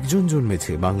 একজন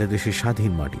জন্মেছে বাংলাদেশের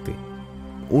স্বাধীন মাটিতে,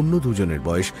 অন্য 2 জনের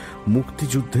বয়স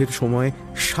মুক্তিযুদ্ধের সময়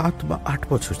 7 বা 8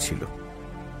 বছর ছিল।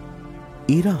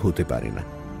 এরা হতে পারে না।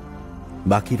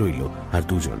 বাকি রইল আর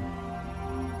 2 জন।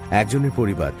 একজনের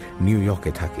পরিবার নিউ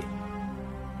ইয়র্কে থাকে,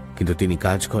 কিন্তু তিনি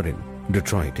কাজ করেন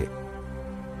ডেট্রয়েটে,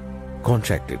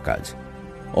 কন্ট্রাক্টের কাজ।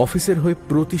 অফিসের হয়ে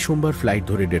প্রতি সোমবার ফ্লাইট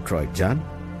ধরে ডেট্রয়েট যান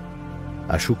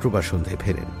আর শুক্রবার সন্ধ্যায়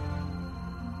ফেরেন।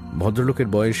 ভদ্রলোকের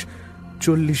বয়স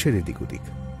 40-এর এদিক ওদিক।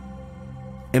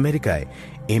 আমেরিকায়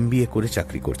MBA করে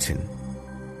চাকরি করছেন।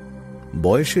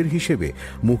 বয়সের হিসেবে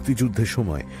মুক্তিযুদ্ধের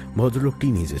সময় ভদ্রলোক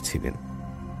টিনেজার ছিলেন।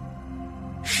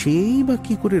 সেই বা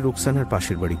কি করে রোকসানার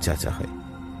পাশের বাড়ির চাচা হয়?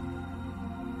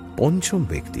 5ম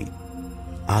ব্যক্তি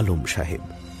আলম সাহেব।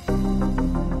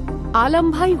 আলম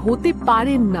ভাই হতে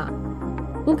পারেন না।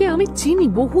 ওকে আমি চিনি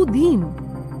বহুদিন।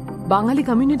 বাঙালি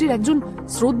কমিউনিটির একজন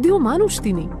শ্রদ্ধেয় মানুষ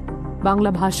তিনি।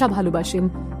 বাংলা ভাষা ভালোবাসেন,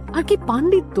 আর কি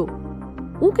পাণ্ডিত্য।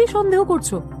 ওকে সন্দেহ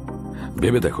করছো?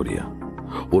 ভেবে দেখো রিয়া,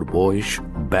 ওর বয়স,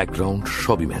 ব্যাকগ্রাউন্ড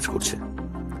সবই ম্যাচ করছে।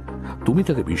 তুমি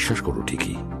তাকে বিশ্বাস করো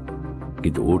ঠিকই,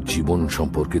 কিন্তু ওর জীবন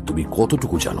সম্পর্কে তুমি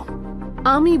কতটুকু জানো?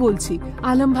 আমি বলছি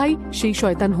আলম ভাই সেই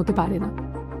শয়তান হতে পারে না।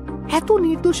 এত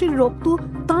নির্দোষের রক্ত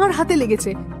তার হাতে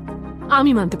লেগেছে,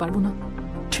 আমি মানতে পারবো না।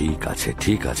 ঠিক আছে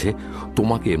ঠিক আছে,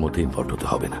 তোমাকে এর মধ্যে ইনভলভ হতে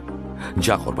হবে না।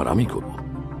 যা করবার আমি করব।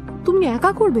 তুমি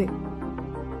একা করবে?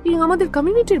 এই আমাদের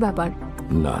কমিউনিটির ব্যাপার।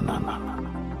 না না না না,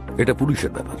 এটা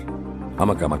পুলিশের ব্যাপার।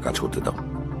 আমাকে আমার কাজ করতে দাও।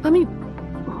 আমি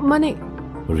মানে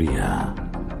রিয়া,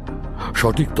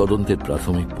 সঠিক তদন্তের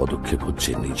প্রাথমিক পদক্ষেপ হচ্ছে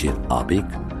নিজের আবেগ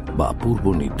বা পূর্ব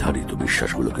নির্ধারিত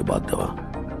বিশ্বাসগুলোকে বাদ দেওয়া।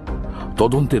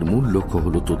 তদন্তের মূল লক্ষ্য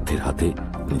হলো তথ্যের হাতে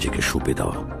নিজেকে সঁপে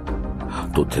দেওয়া,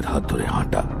 তথ্যের হাত ধরে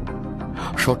হাঁটা।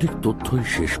 সঠিক তথ্যই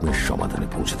শেষমেশ সমাধানে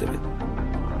পৌঁছে দেবে।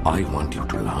 I want you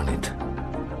to learn it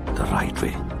the right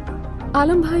way.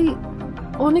 Alam ভাই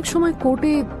অনেক সময়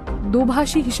কোর্টে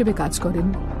দোভাষী হিসেবে কাজ করেন।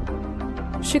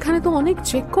 সেখানে তো অনেক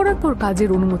চেক করার পর কাজের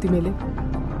অনুমতি মেলে।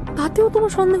 তাতেও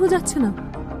তোমার সন্দেহ যাচ্ছে না?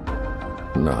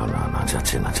 না না না,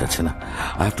 যাচ্ছে না যাচ্ছে না।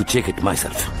 I have two check it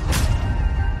myself.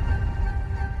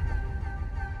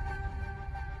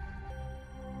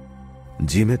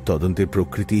 জিমের তদন্তের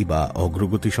প্রকৃতি বা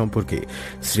অগ্রগতি সম্পর্কে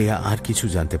শ্রেয়া আর কিছু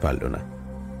জানতে পারল না।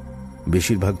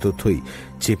 বেশিরভাগ তথ্যই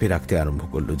চেপে রাখতে আরম্ভ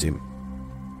করল জিম।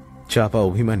 চাপা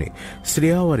অভিমানে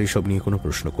শ্রেয়াও আর এসব নিয়ে কোনো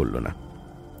প্রশ্ন করল না।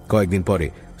 কয়েকদিন পরে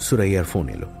সুরাইয়ার ফোন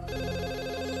এলো।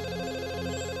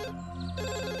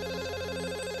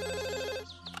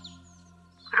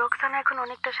 রোকসানা এখন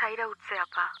অনেকটা সাইরা উঠছে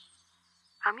আপা।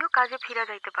 আমিও কাজে ফিরা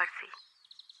যাইতে পারছি।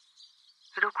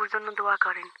 রুকুর জন্য দোয়া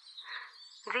করেন।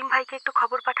 জিম ভাইকে একটু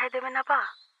খবর পাঠায় দেবেন আপা?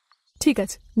 ঠিক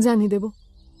আছে, জানিয়ে দেব।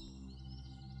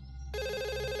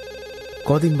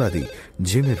 কদিন বাদই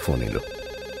জিমের ফোন এলো।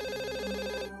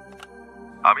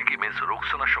 আমি কি মিস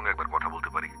রোকসানার সঙ্গে একবার কথা বলতে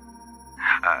পারি?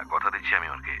 কথা দিচ্ছি আমি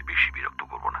ওকে বেশি বিরক্ত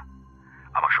করব না।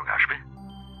 আমার সঙ্গে আসবে?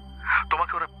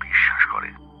 তোমাকে ওরা বিশ্বাস করে।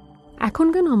 এখন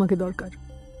কেন আমাকে দরকার?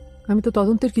 আমি তো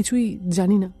তদন্তের কিছুই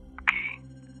জানি না। কি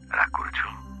রাগ করেছো?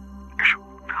 এসো,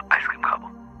 আইসক্রিম খাবো।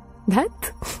 ধ্যাত,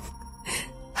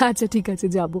 আচ্ছা ঠিক আছে,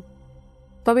 যাব।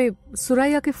 তবে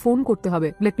সুরাইয়াকে ফোন করতে হবে।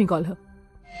 Let me call her.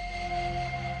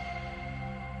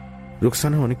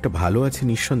 Roksana অনেকটা ভালো আছে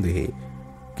নিঃসন্দেহে,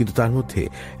 কিন্তু তার মধ্যে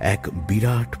এক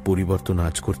বিরাট পরিবর্তন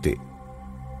আজ করতে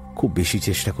খুব বেশি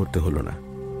চেষ্টা করতে হলো না।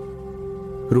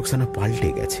 রোকসানা পাল্টে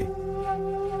গেছে।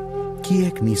 কি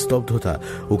এক নিস্তব্ধতা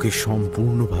ওকে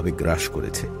সম্পূর্ণভাবে গ্রাস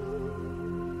করেছে।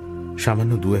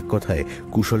 সামান্য 2-1 কথায়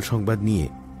কুশল সংবাদ নিয়ে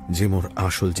যে মোর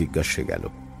আসল জিজ্ঞাসে গেল।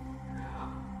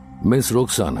 মিস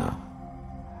রোকসানা,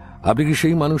 আপনি কি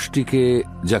সেই মানুষটিকে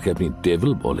যাকে আপনি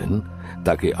ডেভিল বলেন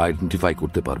তাকে আইডেন্টিফাই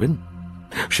করতে পারবেন?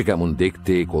 সে কেমন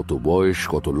দেখতে, কত বয়স,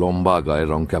 কত লম্বা,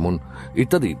 গায়ের রং কেমন,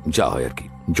 ইত্যাদি যা হয় আর কি,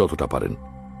 যতটা পারেন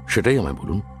সেটাই আমায়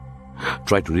বলুন।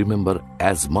 Try to remember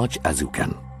as much as you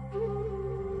can.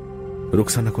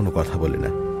 Roksana কোনো কথা বলে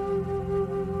না।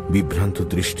 বিভ্রান্ত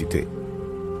দৃষ্টিতে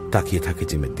তাকিয়ে থাকে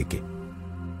জিমের দিকে।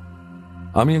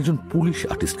 আমি একজন পুলিশ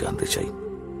আর্টিস্টকে আনতে চাই।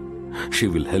 She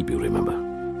will help you remember.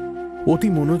 অতি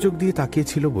মনোযোগ দিয়ে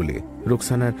তাকিয়েছিল বলে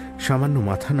রোকসানার সামান্য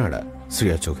মাথা নাড়া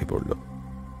শ্রেয়া চোখে পড়ল।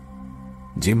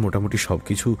 জিম মোটামুটি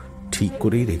সবকিছু ঠিক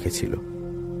করেই রেখেছিল।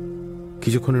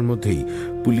 কিছুক্ষণের মধ্যেই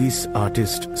পুলিশ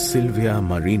আর্টিস্ট সিলভিয়া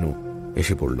মারিনো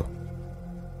এসে পড়ল।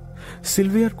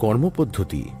 সিলভিয়ার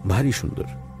কর্মপদ্ধতি ভারী সুন্দর।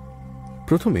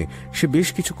 প্রথমে সে বেশ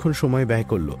কিছুক্ষণ সময় ব্যয়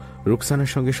করল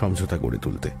রোকসানার সঙ্গে সমঝোতা গড়ে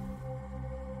তুলতে।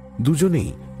 দুজনেই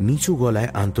নিচু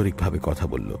গলায় আন্তরিকভাবে কথা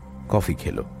বলল, কফি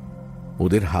খেল।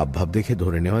 ওদের হাবভাব দেখে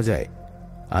ধরে নেওয়া যায়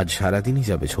আজ সারাদিনই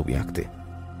যাবে ছবি আঁকতে।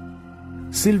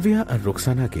 সিলভিয়া আর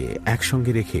রোকসানাকে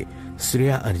একসঙ্গে রেখে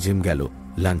শ্রেয়া আর জিম গেল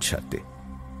লাঞ্চ সারতে।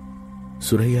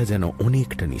 সুরাইয়া যেন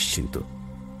অনেকটা নিশ্চিন্ত।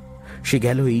 সে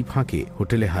গেল এই ফাঁকে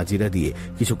হোটেলে হাজিরা দিয়ে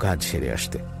কিছু কাজ সেরে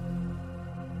আসতে।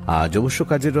 আজ অবশ্য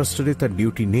কাজের রস্টারে তার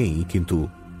ডিউটি নেই, কিন্তু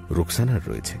রোকসানার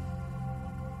রয়েছে।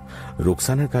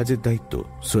 রোকসানার কাজের দায়িত্ব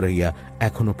সুরাইয়া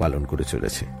এখনো পালন করে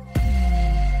চলেছে।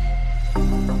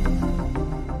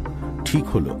 ঠিক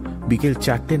হলো বিকেল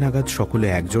 4টে নাগাদ সকলে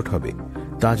একজোট হবে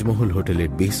তাজমহল হোটেলের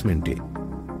বেসমেন্টে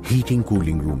হিটিং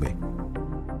কুলিং রুমে।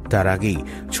 তার আগেই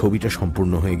ছবিটা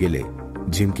সম্পূর্ণ হয়ে গেলে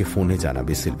জিমকে ফোনে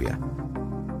জানাবে সিলভিয়া।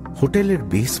 হোটেলের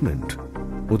বেসমেন্ট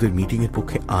ওদের মিটিংয়ের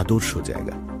পক্ষে আদর্শ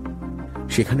জায়গা।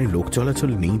 সেখানে লোক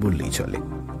চলাচল নেই বললেই চলে।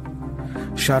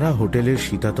 সারা হোটেলের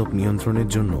শীতাতপ নিয়ন্ত্রণের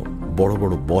জন্য বড়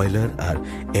বড় বয়লার আর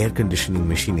এয়ার কন্ডিশনিং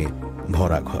মেশিনে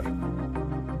ভরা ঘর।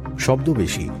 শব্দ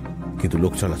বেশি, কিন্তু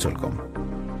লোক চলাচল কম।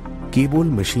 কেবল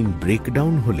মেশিন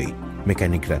ব্রেকডাউন হলেই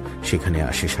মেকানিকরা সেখানে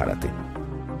আসে সারাতে।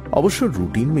 অবশ্য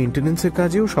রুটিন মেইনটেনেন্সের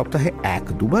কাজেও সপ্তাহে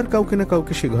 1-2বার কাউকে না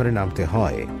কাউকে সে ঘরে নামতে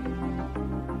হয়।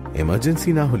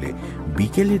 এমার্জেন্সি না হলে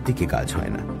বিকেলের দিকে কাজ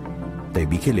হয় না, তাই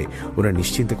বিকেলে ওরা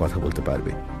নিশ্চিন্তে কথা বলতে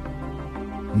পারবে।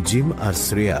 জিম আর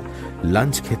শ্রেয়া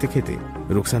লাঞ্চ খেতে খেতে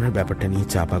রোকসানার ব্যাপারটা নিয়ে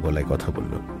চাপা গলায় কথা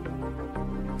বলল।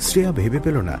 শ্রেয়া ভেবে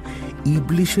পেল না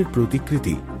ইবলিশের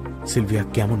প্রতিকৃতি সিলভিয়া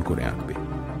কেমন করে আঁকবে।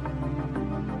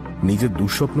 নিজের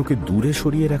দুঃস্বপ্নকে দূরে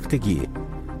সরিয়ে রাখতে গিয়ে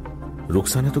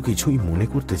রোকসানা তো কিছুই মনে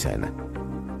করতে চায় না।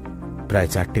 প্রায়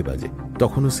 4টে বাজে,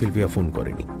 তখনও সিলভিয়া ফোন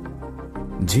করেনি।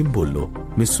 জিম বলল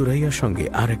মিস সুরাইয়ার সঙ্গে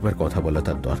আর একবার কথা বলা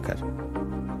তার দরকার।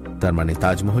 তার মানে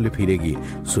তাজমহলে ফিরে গিয়ে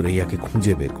সুরাইয়াকে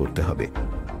খুঁজে বের করতে হবে।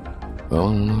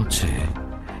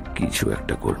 কিছু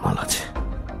একটা গোলমাল আছে,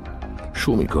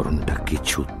 সমীকরণটা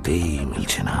কিছুতেই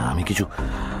মিলছে না।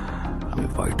 আমি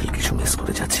ভাইটাল কিছু মিস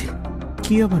করে যাচ্ছি।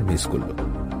 কি আবার মিস করলো?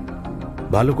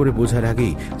 ভালো করে বোঝার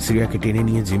আগেই শ্রেয়াকে টেনে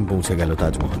নিয়ে জিম পৌঁছে গেল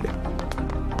তাজমহলে।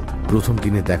 প্রথম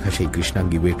দিনে দেখা সেই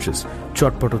কৃষ্ণাঙ্গী ওয়েট্রেস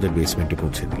চটপট ওদের বেসমেন্টে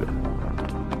পৌঁছে দিল।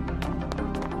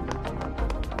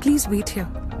 প্লিজ ওয়েট হিয়ার,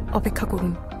 অপেক্ষা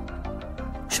করুন,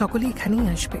 সকলে এখানেই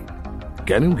আসবে।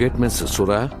 ক্যান ইউ গেট মিস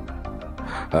সোরা?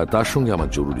 তার সঙ্গে আমার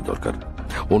জরুরি দরকার।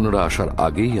 অন্যরা আসার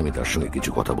আগেই আমি তার সঙ্গে কিছু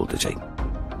কথা বলতে চাই।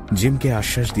 জিমকে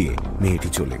আশ্বাস দিয়ে মেয়েটি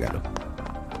চলে গেল।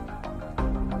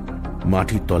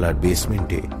 মাটির তলার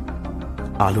বেসমেন্টে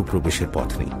আলো প্রবেশের পথ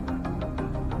নেই।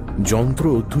 যন্ত্র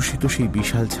অধ্যুষিত সেই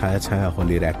বিশাল ছায়া ছায়া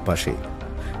হলের এক পাশে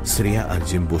শ্রেয়া আর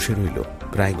জিম বসে রইল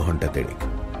প্রায় ঘন্টা 3।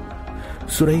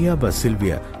 সুরাইয়া বা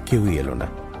সিলভিয়া কেউই এলো না।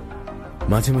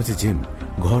 মাঝে মাঝে জিম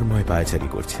ঘরময় পায়চারি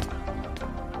করছে।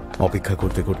 অপেক্ষা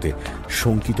করতে করতে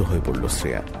শঙ্কিত হয়ে পড়ল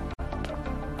শ্রেয়া।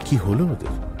 কি হলো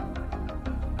ওদের?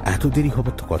 এত দেরি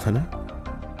হবার তো কথা না।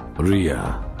 Riya,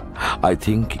 I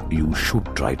think you should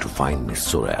try to find Miss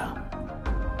Soraya.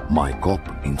 My cop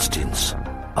instincts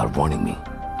are warning me.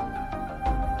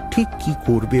 ঠিক কি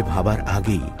করবে ভাবার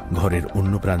আগেই ঘরের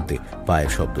অন্য প্রান্তে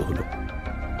পায়ের শব্দ হলো।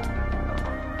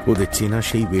 ওদের চেনা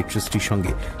সেই ওয়েট্রেসটির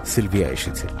সঙ্গে সিলভিয়া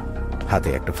এসেছে, হাতে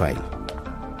একটা file.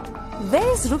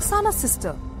 Where is Ruxana's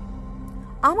sister?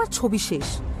 আমার ছবি শেষ,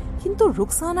 কিন্তু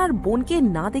রুকসানার বোনকে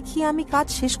না দেখিয়ে আমি কাজ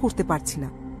শেষ করতে পারছি না।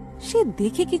 সে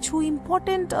দেখে কিছু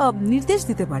ইম্পর্টেন্ট নির্দেশ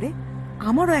দিতে পারে।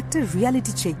 আমারও একটা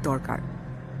রিয়ালিটি চেক দরকার।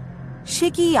 সে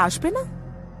কি আসবে না?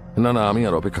 না, আমি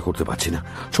আর অপেক্ষা করতে পারছি না।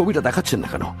 ছবিটা দেখাচ্ছেন না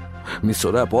কেন? মিস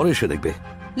সোরা পরে এসে দেখবে।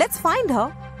 Let's find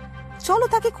her. চলো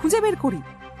তাকে খুঁজে বের করি।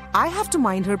 I have to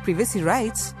mind her privacy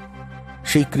rights.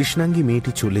 সেই কৃষ্ণাঙ্গী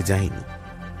মেয়েটি চলে যায়নি,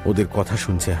 ওদের কথা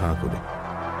শুনছে হাঁ করে।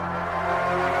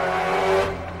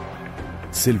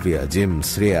 সিলভিয়া, জিম,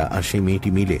 শ্রেয়া আর সেই মেয়েটি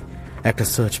মিলে একটা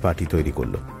সার্চ পার্টি তৈরি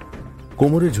করল।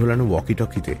 কোমরে ঝোলানো ওয়াকি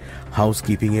টকিতে হাউস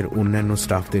কিপিং এর অন্যান্য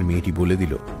স্টাফদের মেয়েটি বলে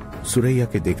দিল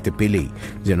সুরাইয়াকে দেখতে পেলেই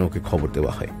যেন ওকে খবর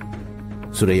দেওয়া হয়।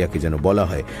 সুরাইয়াকে যেন বলা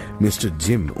হয় মিস্টার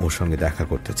জিম ওর সঙ্গে দেখা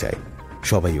করতে চায়,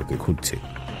 সবাই ওকে খুঁজছে।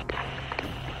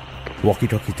 ওয়াকি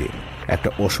টকিতে একটা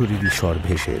অশরীরী স্বর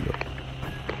ভেসে এলো।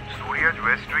 সুরিয়াজ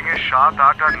ওয়েস্ট উইং এর 7,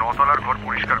 8 আর 9 তলার ঘর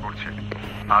পরিষ্কার করছে।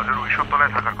 আজের ওইসব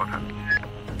তলায় থাকার কথা।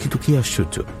 কিন্তু কি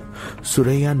আশ্চর্য,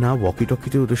 সুরাইয়া না ওয়াকি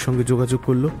টকিতে ওদের সঙ্গে যোগাযোগ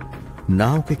করলো, না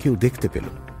ওকে কেউ দেখতে পেল।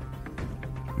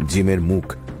 জিমের মুখ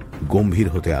গম্ভীর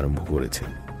হতে আরম্ভ করেছে।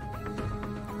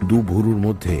 দু ভুরুর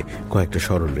মধ্যে কয়েকটা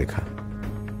সরল রেখা।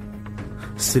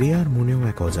 শ্রেয়ার মনেও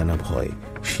এক অজানা ভয়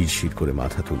শিরশির করে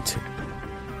মাথা তুলছে।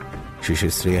 শেষে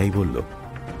শ্রেয়াই বলল,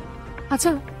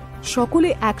 আচ্ছা, সকলে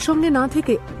একসঙ্গে না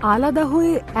থেকে আলাদা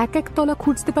হয়ে এক এক তলা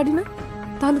খুঁজতে পারি না?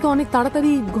 তাহলে তো অনেক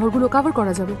তাড়াতাড়ি ঘরগুলো কভার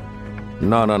করা যাবে।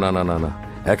 না না না না না না,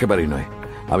 একেবারেই নয়।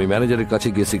 আমি ম্যানেজারের কাছে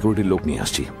গিয়ে সিকিউরিটির লোক নিয়ে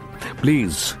আসছি।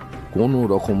 প্লিজ কোন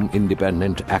রকম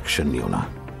ইন্ডিপেন্ডেন্ট অ্যাকশন নিও না।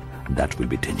 That will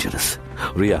be dangerous.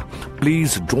 Riya, please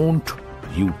don't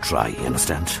you try,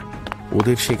 understand?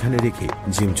 ওদের সেখানে রেখে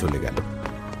জিম চলে গেল।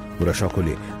 ওরা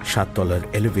সকলে 7 তলার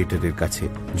এলিভেটরের কাছে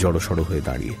জড়সড় হয়ে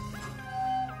দাঁড়িয়ে।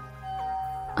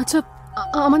 আচ্ছা,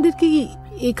 আমাদের কি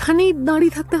এখানেই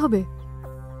দাঁড়িয়ে থাকতে হবে?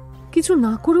 কিছু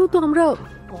না করেও তো আমরা,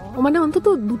 মানে অন্তত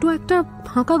দুটো একটা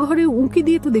ফাঁকা ঘরে উঁকি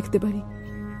দিয়ে তো দেখতে পারি।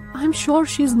 I am sure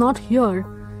she is not here.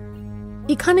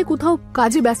 এখানে কোথাও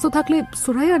কাজে ব্যস্ত থাকলে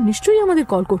সুরাইয়া নিশ্চয়ই আমাদের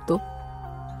কল করত।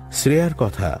 শ্রেয়ার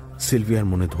কথা সিলভিয়ার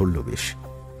মনে ধরল বেশ।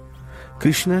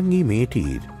 কৃষ্ণাঙ্গী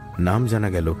মেয়েটির নাম জানা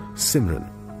গেল সিমরন।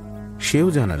 সেও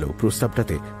জানালো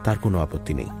প্রস্তাবটাতে তার কোনো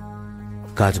আপত্তি নেই।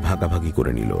 কাজ ভাগাভাগি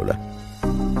করে নিল ওরা।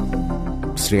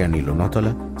 শ্রেয়া নিল 9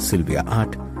 তলা, সিলভিয়া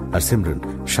 8 আর সিমরন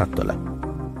 7 তলা।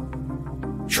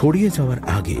 ছড়িয়ে যাওয়ার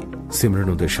আগে সিমরন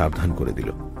ওদের সাবধান করে দিল,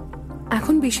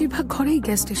 এখন বেশিরভাগ ঘরেই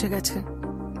গেস্ট এসে গেছে।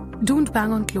 Don't bang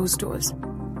on close doors.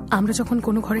 আমরা যখন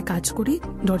কোনো ঘরে কাজ করি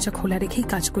দরজা খোলা রেখেই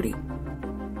কাজ করি।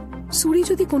 সুরি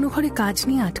যদি কোনো ঘরে কাজ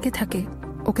নিয়ে আটকে থাকে,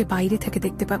 ওকে বাইরে থেকে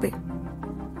দেখতে পাবে।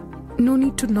 No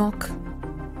need to knock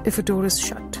if a door is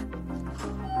shut.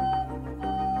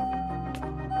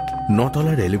 9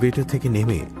 তলার এলিভেটর থেকে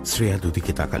নেমে শ্রেয়া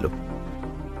দুদিকে তাকালো।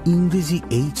 ইংরেজি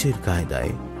এইচের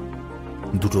কায়দায়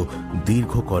দুটো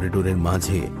দীর্ঘ করিডোরের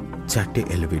মাঝে 4টে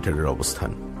এলিভেটরের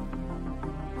অবস্থান।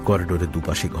 করিডোরের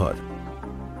দুপাশে ঘর।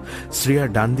 শ্রেয়া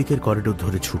ডান দিকের করিডোর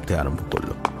ধরে ছুটতে আরম্ভ করল।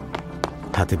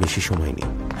 হাতে বেশি সময় নেই।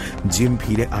 জিম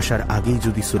ফিরে আসার আগেই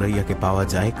যদি সুরাইয়াকে পাওয়া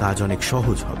যায়, কাজ অনেক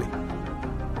সহজ হবে।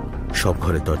 সব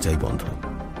ঘরের দরজাই বন্ধ।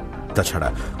 তাছাড়া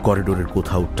করিডোরের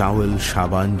কোথাও টাওয়েল,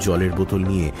 সাবান, জলের বোতল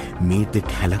নিয়ে মেয়েদের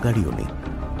ঠেলাগাড়িও নেই।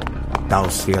 তাও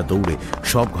শ্রেয়া দৌড়ে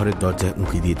সব ঘরের দরজায়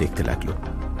উঁকি দিয়ে দেখতে লাগলো।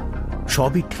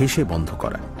 সবই ঠেসে বন্ধ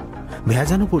করা,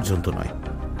 ভেজানো পর্যন্ত নয়।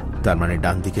 তার মানে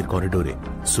ডান দিকের করিডোরে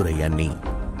সুরাইয়া নেই।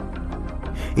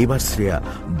 এবার শ্রেয়া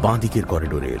বাঁ দিকের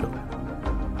করিডোরে এলো।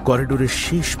 করিডোরের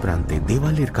শেষ প্রান্তে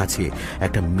দেওয়ালের কাছে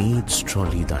একটা মেজ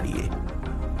ট্রলি দাঁড়িয়ে।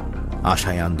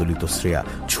 আশায় আন্দোলিত শ্রেয়া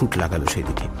ছুট লাগালো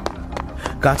সেদিকে।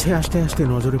 কাছে আসতে আসতে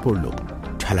নজরে পড়ল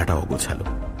ঠেলাটা অগোছালো।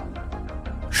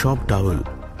 সব টাওয়েল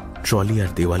ট্রলি আর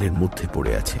দেওয়ালের মধ্যে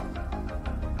পড়ে আছে।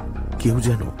 কেউ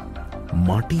যেন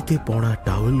মাটিতে পড়া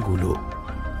টাওয়েলগুলো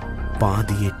পা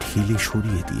দিয়ে ঠেলে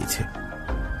সরিয়ে দিয়েছে।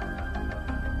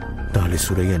 তাহলে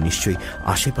সুরাইয়া নিশ্চয়ই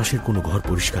আশেপাশের কোনো ঘর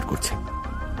পরিষ্কার করছে।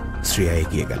 শ্রেয়া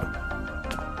এগিয়ে গেল।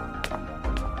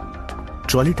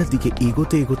 ট্রলিটার দিকে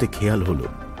এগোতে এগোতে খেয়াল হলো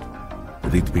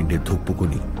হৃৎপিণ্ডের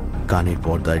ধুকপুকুনি কানের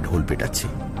পর্দায় ঢোল পেটাচ্ছে।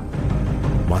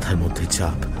 মাথার মধ্যে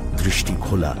চাপ, দৃষ্টি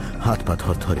খোলা, হাত পা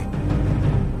থরথরে।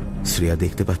 শ্রেয়া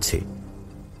দেখতে পাচ্ছে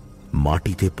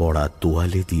মাটিতে পড়া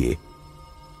তোয়ালে দিয়ে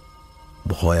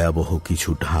ভয়াবহ কিছু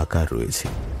ঢাকা রয়েছে।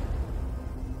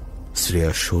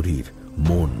 শ্রেয়ার শরীর,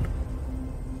 মন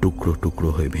টুকরো টুকরো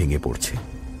হয়ে ভেঙে পড়ছে।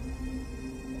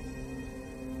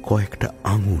 কয়েকটা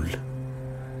আঙুল,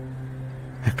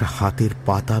 একটা হাতের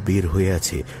পাতা বের হয়ে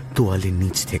আছে তোয়ালের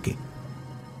নিচ থেকে।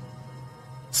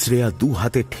 শ্রেয়া 2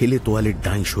 হাতে ঠেলে তোয়ালের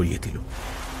ডাঁই সরিয়ে দিল।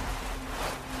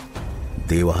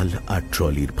 দেওয়াল আর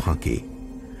ট্রলির ফাঁকে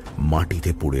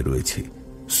মাটিতে পড়ে রয়েছে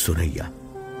সুরাইয়া।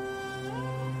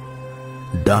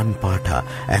 ডান পাটা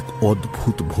এক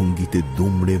অদ্ভুত ভঙ্গিতে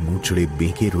দুমড়ে মুচড়ে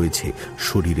বেঁকে রয়েছে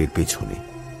শরীরের পেছনে।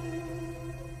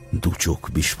 2 চোখ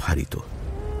বিস্ফারিত,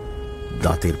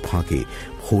 দাঁতের ফাঁকে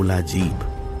ফোলা জিভ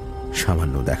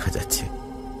সামান্য দেখা যাচ্ছে।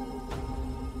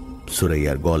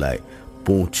 সুরাইয়ার গলায়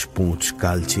পোঁচ পোঁচ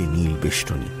কালচে নীল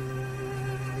বেষ্টনী।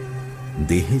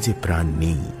 দেহে যে প্রাণ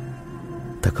নেই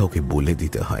তা কাউকে বলে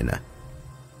দিতে হয় না।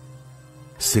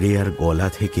 শ্রেয়ার গলা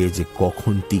থেকে যে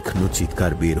কখন তীক্ষ্ণ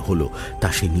চিৎকার বের হলো তা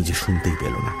সে নিজে শুনতেই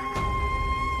পেল না।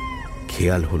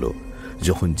 খেয়াল হলো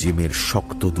যখন জিমের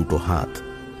শক্ত 2 হাত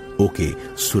ওকে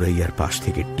সুরাইয়ার পাশ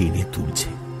থেকে টেনে তুলছে।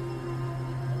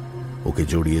 ওকে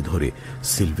জড়িয়ে ধরে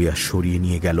সিলভিয়া সরিয়ে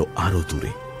নিয়ে গেল আরো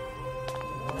দূরে।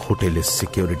 হোটেলের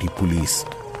সিকিউরিটি পুলিশ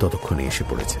ততক্ষণে এসে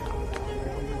পড়েছে।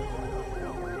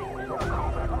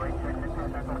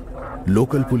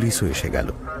 লোকাল পুলিশও এসে গেল।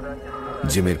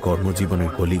 জিমের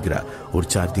কর্মজীবনের কলিগরা ওর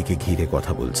চারদিকে ঘিরে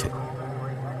কথা বলছে।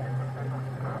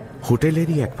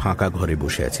 হোটেলেরই এক ফাঁকা ঘরে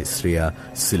বসে আছে শ্রেয়া,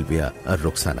 সিলভিয়া আর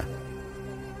রোকসানা।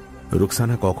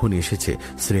 রোকসানা কখন এসেছে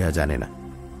শ্রেয়া জানে না।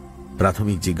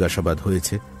 প্রাথমিক জিজ্ঞাসাবাদ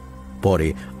হয়েছে, পরে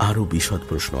আরো বিশদ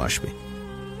প্রশ্ন আসবে।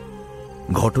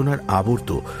 ঘটনার আবর্ত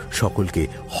সকলকে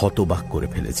হতবাক করে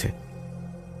ফেলেছে।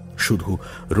 শুধু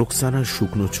রোকসানার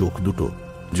শুকনো চোখ দুটো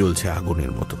জ্বলছে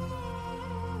আগুনের মতো।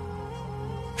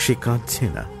 সে কাঁদছে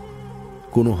না,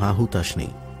 কোনো হাহুতাশ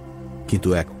নেই, কিন্তু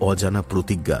এক অজানা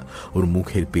প্রতিজ্ঞা ওর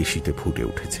মুখের পেশিতে ফুটে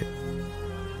উঠেছে।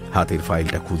 হাতের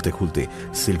ফাইলটা খুলতে খুলতে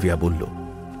সিলভিয়া বলল,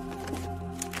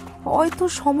 হয়তো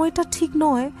সময়টা ঠিক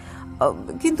নয়,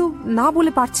 কিন্তু না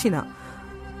বলে পারছি না।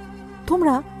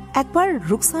 তোমরা একবার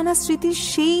রুকসানা স্মৃতির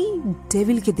সেই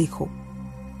ডেভিলকে দেখো।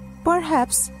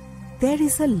 Perhaps there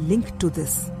is a link to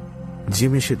this.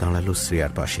 Jim এসে দাঁড়ালো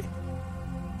শ্রেয়ার পাশে।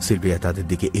 সিলভিয়া তাদের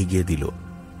দিকে এগিয়ে দিল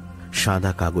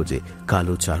সাদা কাগজে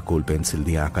কালো চারকোল পেন্সিল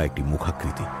দিয়ে আঁকা একটি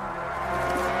মুখাকৃতি।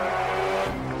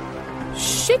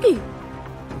 সে কি?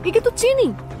 একে তো চিনি,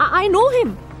 I know him.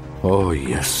 Oh,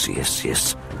 yes, yes, yes.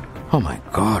 Oh my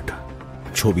God.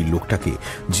 ছবির লোকটাকে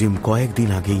জিম কয়েকদিন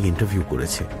আগেই ইন্টারভিউ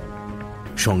করেছে।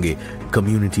 সঙ্গে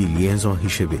কমিউনিটি লিয়েজন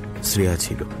হিসেবে শ্রেয়া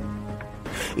ছিল।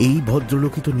 এই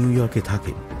ভদ্রলোকই তো নিউ ইয়র্কে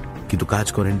থাকেন, কিন্তু কাজ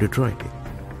করেন ডেট্রয়েটে।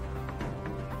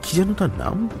 কি যেন তার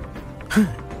নাম?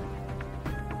 হ্যাঁ,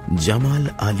 জামাল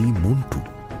আলী মন্টু।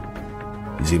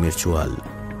 জিমের চোয়াল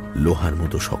লোহার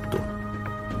মতো শক্ত।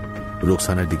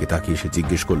 রোকসানার দিকে তাকিয়ে সে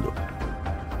জিজ্ঞেস করল,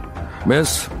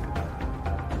 Miss,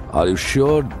 are you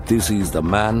sure this is the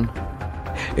man?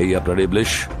 এই আপনার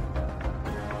ইবলিশ?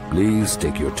 প্লিজ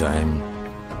টেক ইউর টাইম,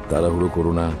 তাড়াহুড়ো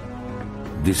করো না,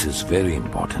 দিস ইজ ভেরি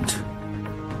ইম্পর্টেন্ট।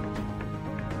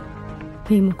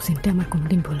 এই মুখ চিনতে আমার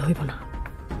কোনদিন ভুল হইব না।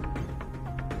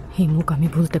 এই মুখ আমি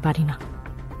ভুলতে পারি না।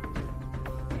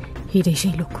 হিরে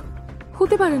সেই লোক।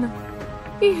 হতে পারে না,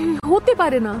 হতে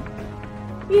পারে না।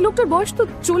 এই লোকটার বয়স তো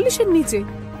 40-এর নিচে।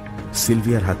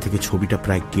 সিলভিয়ার হাত থেকে ছবিটা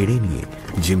প্রায় কেড়ে নিয়ে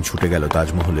জিম ছুটে গেল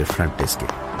তাজমহলের ফ্রন্ট ডেস্কে।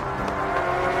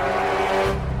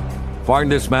 Find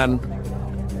this man.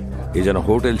 এ যেন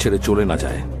হোটেল ছেড়ে চলে না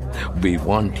যায়। We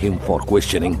want him for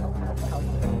questioning.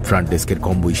 Front ডেস্কের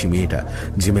কম বয়সী মেয়েটা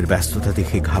জিমের ব্যস্ততা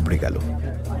দেখে ঘাবড়ে গেল।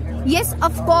 ইয়েস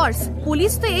অফকোর্স,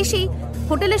 পুলিশ তো এসেই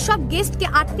হোটেলের সব গেস্টকে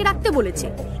আটকে রাখতে বলেছে।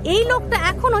 এই লোকটা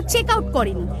এখনো চেক আউট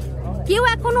করেনি, কেউ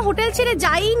এখনো হোটেল ছেড়ে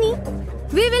যায়নি।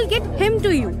 We will get him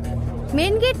to you.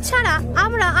 Main gate ছাড়া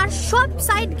আমরা আর সব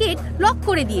সাইড গেট লক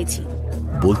করে দিয়েছি।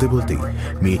 বলতে বলতেই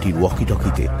মেয়েটির ওয়াকি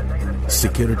টকিতে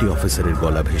সিকিউরিটি অফিসারের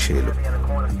গলা ভেসে এলো।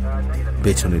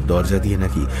 পেছনের দরজা দিয়ে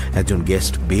নাকি একজন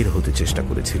গেস্ট বের হতে চেষ্টা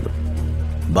করেছিল।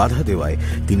 বাধা দেওয়ায়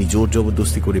তিনি জোর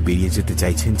জবরদস্তি করে বেরিয়ে যেতে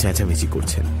চাইছেন, চেঁচামেচি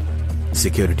করছেন।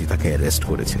 সিকিউরিটি তাকে অ্যারেস্ট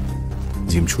করেছে।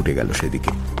 জিম ছুটে গেল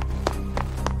সেদিকে।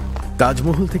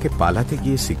 তাজমহল থেকে পালাতে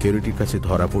গিয়ে সিকিউরিটির কাছে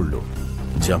ধরা পড়ল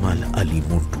জামাল আলী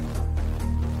মন্টু।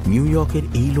 নিউ ইয়র্কের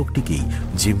এই লোকটিকেই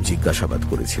জিম জিজ্ঞাসাবাদ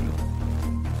করেছিল।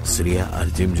 শ্রেয়া আর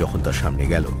জিম যখন তার সামনে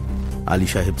গেল, আলী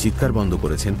সাহেব চিৎকার বন্ধ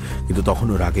করেছেন, কিন্তু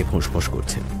তখনও রাগে ফোঁস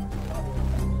করছেন।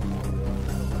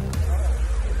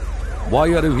 Why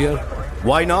are you here?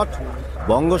 Why not?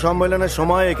 বঙ্গ সম্মেলনের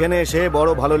সময় এখানে এসে বড়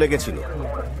ভালো লেগেছিল।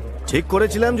 ঠিক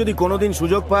করেছিলাম যদি কোনোদিন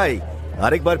সুযোগ পাই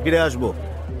আরেকবার ফিরে আসব।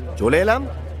 চলে এলাম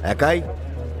একাই।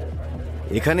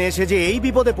 এখানে এসে যে এই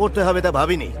বিপদে পড়তে হবে তা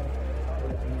ভাবিনি।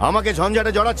 আমাকে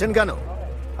ঝঞ্ঝাটে জড়াচ্ছেন কেন?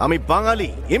 আমি বাঙালি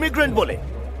ইমিগ্রেন্ট বলে।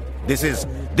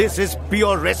 This is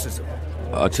pure racism.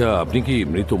 আচ্ছা, আপনি কি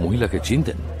মৃত মহিলাকে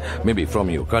চিনতেন? Maybe from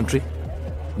your country?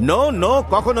 No,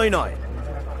 কখনোই নয়।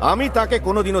 আমি তাকে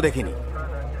কোনোদিনও দেখিনি।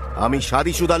 আমি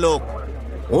শাদীশুদা লোক,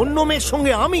 অন্য মেয়ের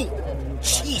সঙ্গে আমি।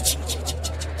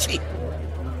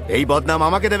 এই বদনাম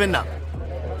আমাকে দেবেন না।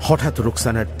 হঠাৎ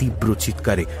রোকসানার তীব্র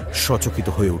চিৎকারে সচকিত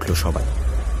হয়ে উঠল সবাই।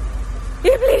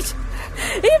 ইবলিশ,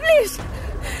 ইবলিশ!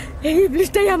 এই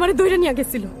ইবলিশটাই আমারে দৌড়ে নিয়ে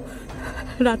গেছিল।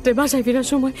 রাত্রে বাসায় ফেরার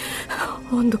সময়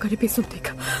অন্ধকারে পেছন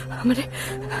থেকে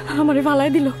আমারে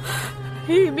ফালাই দিল।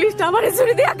 এই ইবলিশটা আমারে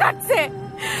ছুরি দিয়ে কাটছে,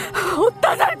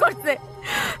 অত্যাচার করছে,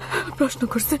 প্রশ্ন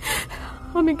করছে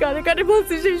আমি কারে কারে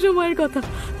বলছি সেই সময়ের কথা।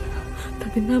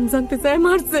 তাদের নাম জানতে চায়,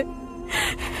 মারছে।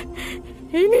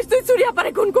 এই নিশ্চয়ই চুরিয়া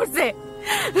পারে খুন করছে।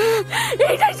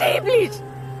 এইটাই সেই ইবলিশ।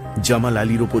 জামাল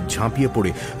আলীর ওপর ঝাঁপিয়ে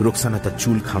পড়ে রোকসানা তার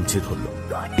চুল খামচে ধরল,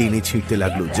 টেনে ছিঁড়তে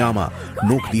লাগলো জামা,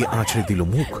 নখ দিয়ে আঁচড়ে দিল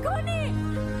মুখ।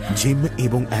 জিম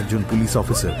এবং একজন পুলিশ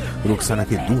অফিসার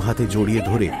রোকসানাকে দু হাতে জড়িয়ে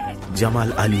ধরে জামাল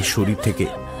আলীর শরীর থেকে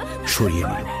সরিয়ে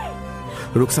নিল।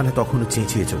 রোকসানা তখনও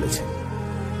চেঁচিয়ে চলেছে,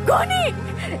 গনি,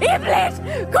 ইবলিশ,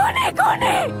 গনি,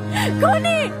 গনি,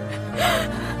 গনি।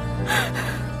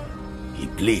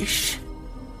 ইবলিশ?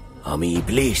 আমি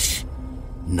ইবলিশ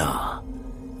না,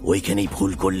 ওইখানেই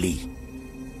ভুল করলি।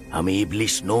 আমি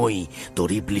ইবলিশ নই, তোর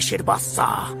ইবলিশের বাচ্চা।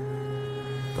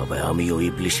 তবে আমি ওই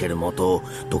ইবলিশের মতো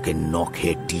তোকে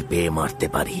নখে টিপে মারতে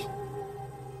পারি।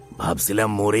 ভাবছিলাম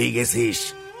মরেই গেছিস,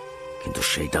 কিন্তু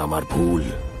সেটা আমার ভুল।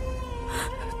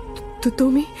 তো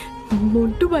তুমি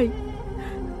মন্টু ভাই,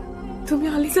 তুমি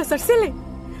আলী চাচার ছেলে?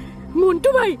 মন্টু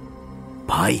ভাই।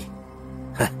 ভাই?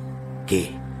 কে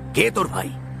কে তোর ভাই?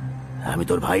 আমি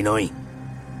তোর ভাই নই।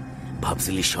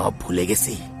 ভাবছিলি সব ভুলে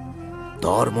গেছি?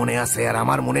 তোর মনে আছে আর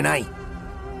আমার মনে নাই?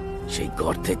 সেই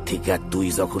গর্তের থেকে তুই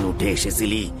যখন উঠে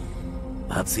এসেছিলি,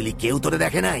 ভাবছিলি কেউ তোরে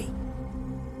দেখে নাই?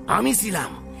 আমি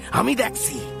ছিলাম, আমি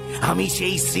দেখছি, আমি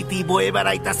সেই স্মৃতি বয়ে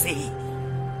বেড়াইতাছি।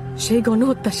 সেই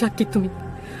গণহত্যার সাক্ষী তুমি।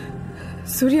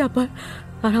 সুরি আপা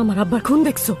আর আমার আব্বার খুন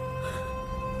দেখছো,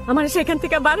 আমার সেখান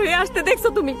থেকে বার হয়ে আসতে দেখছো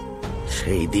তুমি?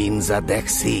 সেই দিন যা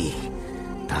দেখছি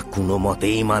তা কোনো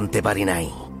মতেই মানতে পারি নাই।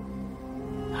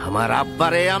 আমার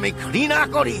আব্বারে আমি ঘৃণা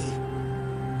করি,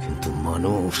 কিন্তু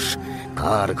মানুষ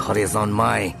কার ঘরে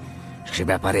জন্মায় সে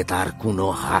ব্যাপারে তার কোনো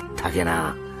হাত থাকে না।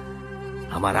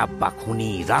 আমার আব্বা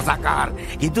খুনি, রাজাকার,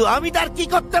 কিন্তু আমি তার কি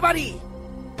করতে পারি?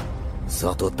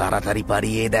 যত তাড়াতাড়ি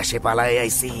পারি এ দেশে পালায়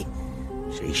আইছি,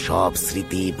 সেই সব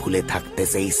স্মৃতি ভুলে থাকতে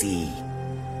চাইছি।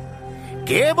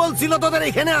 কে বলছিল তোদের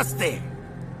এখানে আসতে?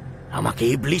 আমাকে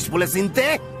ইবলিশ বলে চিনতে?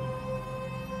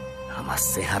 আমার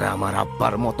চেহারা আমার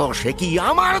আব্বার মতো, সে কি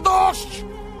আমার দোষ?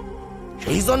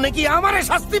 সেই জন্য কি আমারে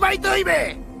শাস্তি পাইতে হইবে?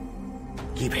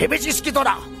 কি ভেবেছিস কি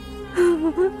তোরা?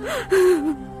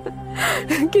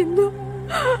 কিন্তু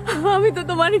আমি তো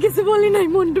তোমার কিছু বলি নাই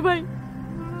মন্টু ভাই।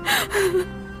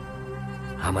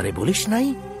 আমারে বলিস নাই?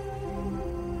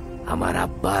 আমার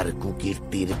আব্বার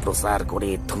কুকীর্তির প্রচার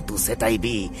করে থুতু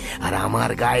সেটাইবি আর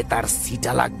আমার গায়ে তার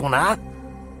সিটা লাগবো না?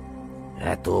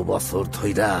 এত বছর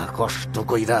ধইরা কষ্ট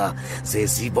কইরা যে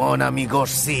জীবন আমি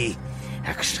গড়ছি,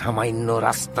 এক সামান্য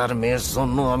রাস্তার মেয়ের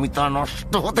জন্য আমি তা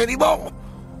নষ্ট হতে দিব?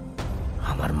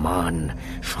 আমার মান,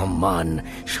 সম্মান,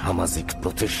 সামাজিক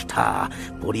প্রতিষ্ঠা,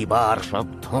 পরিবার সব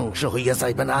ধ্বংস হইয়া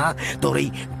যাইবে না তোর এই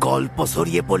গল্প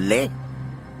ছড়িয়ে পড়লে?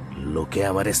 লোকে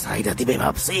আমারে সাইরা দিবে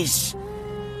ভাবছিস?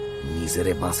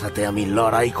 নিজেরে বাঁচাতে আমি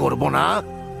লড়াই করব না?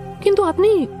 কিন্তু আপনি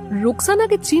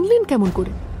রোকসানাকে চিনলেন কেমন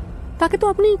করে? তাকে তো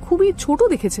আপনি খুবই ছোট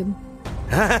দেখেছেন।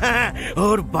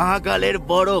 ওর বাগালের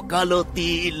বড় কালো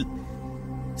তিল।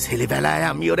 ছেলেবেলায়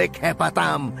আমি ওরে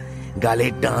খেপাতাম গালে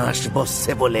ডাঁশ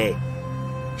বসছে বলে।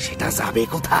 সেটা যাবে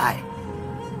কোথায়?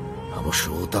 অবশ্য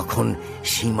তখন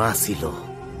সীমা ছিল।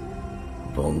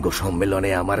 বঙ্গ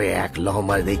সম্মেলনে আমারে এক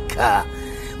লহমার দেখা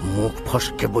মুখ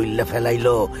ফসকে বইল্লা ফেলাইল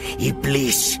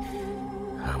ইবলিশ।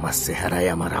 আমার চেহারায়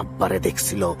আমার আব্বারে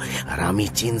দেখছিল আর আমি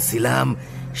চিনছিলাম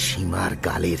সীমার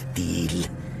গালের তিল।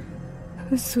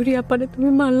 সুরি আপারে তুমি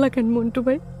মারলা কেন মন্টু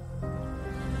ভাই?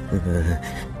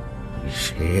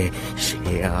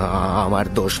 সে আমার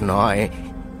দোষ নয়।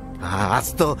 আজ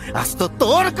তো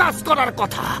তোর কাজ করার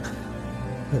কথা।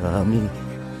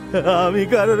 আমি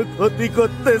কারোর ক্ষতি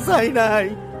করতে চাই নাই,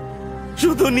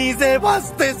 শুধু নিজে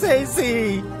বাঁচতে চেয়েছি,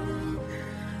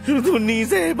 শুধু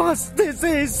নিজে বাঁচতে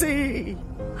চেয়েছি।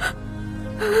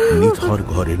 নিথর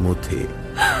ঘরের মধ্যে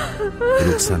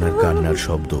রোকসানার কান্নার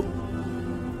শব্দ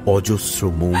অজস্র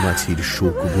মৌমাছির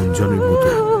শোক গুঞ্জনের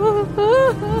মতো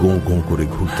গোঁ গোঁ করে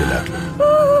ঘুরতে লাগল।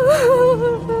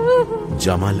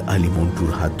 জামাল আলী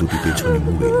মন্টুর হাত দুটি পেছনে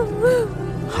মুড়ে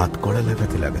হাত কড়া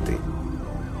লাগাতে লাগাতে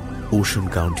ওশান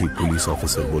কাউন্টি পুলিশ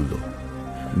অফিসার বলল,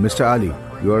 Mr. Ali,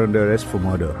 you are under arrest for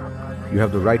murder. You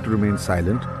have the right to remain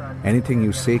silent. Anything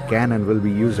you say can and will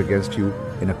be used against you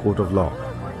in a court of law.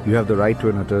 You have the right to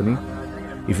an attorney.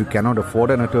 If you cannot afford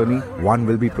an attorney, one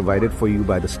will be provided for you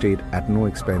by the state at no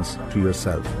expense to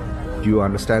yourself. Do you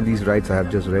understand these rights I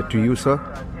have just read to you, sir?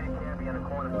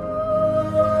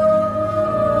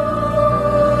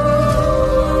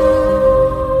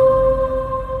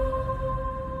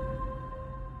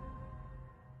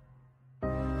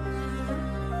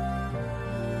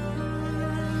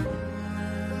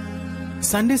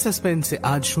 Sunday সাসপেন্সে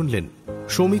আজ শুনলেন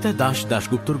শমিতা দাস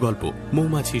দাশগুপ্তর গল্প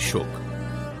মৌমাছির শোক।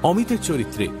 অমিতের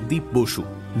চরিত্রে Deep Basu,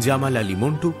 Jamal Ali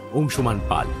Montu, Anshuman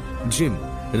Pal, Jim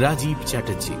Rajiv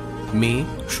Chatterjee, মেয়ে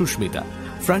Susmita,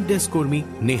 front desk কর্মী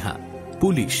Neha,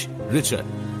 police Richard,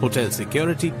 hotel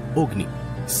security Agni,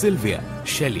 Sylvia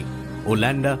Shelley,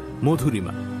 Olanda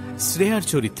Madhurima, শ্রেয়ার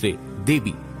চরিত্রে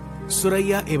দেবী,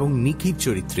 সুরাইয়া এবং নিকির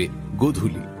চরিত্রে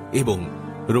গোধূলি এবং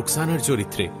রোকসানার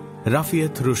চরিত্রে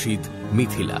রাফিয়াত রশিদ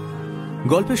মিথিলা।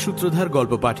 গল্পের সূত্রধার,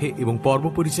 গল্প পাঠে এবং পর্ব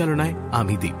পরিচালনায়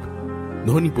আমি দীপ।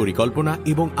 ধ্বনি পরিকল্পনা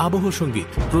এবং আবহ সঙ্গীত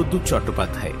প্রদ্যুৎ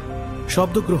চট্টোপাধ্যায়।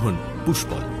 শব্দগ্রহণ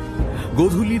পুষ্পল।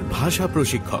 গোধূলির ভাষা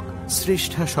প্রশিক্ষক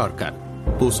শ্রেষ্ঠা সরকার।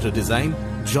 Poster design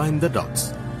join the dots.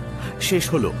 শেষ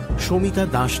হল শমিতা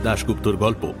দাস দাশগুপ্তর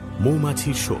গল্প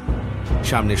মৌমাছির শোক।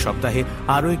 সামনের সপ্তাহে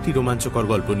আরও একটি রোমাঞ্চকর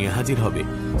গল্প নিয়ে হাজির হবে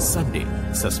সানডে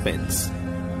সাসপেন্স।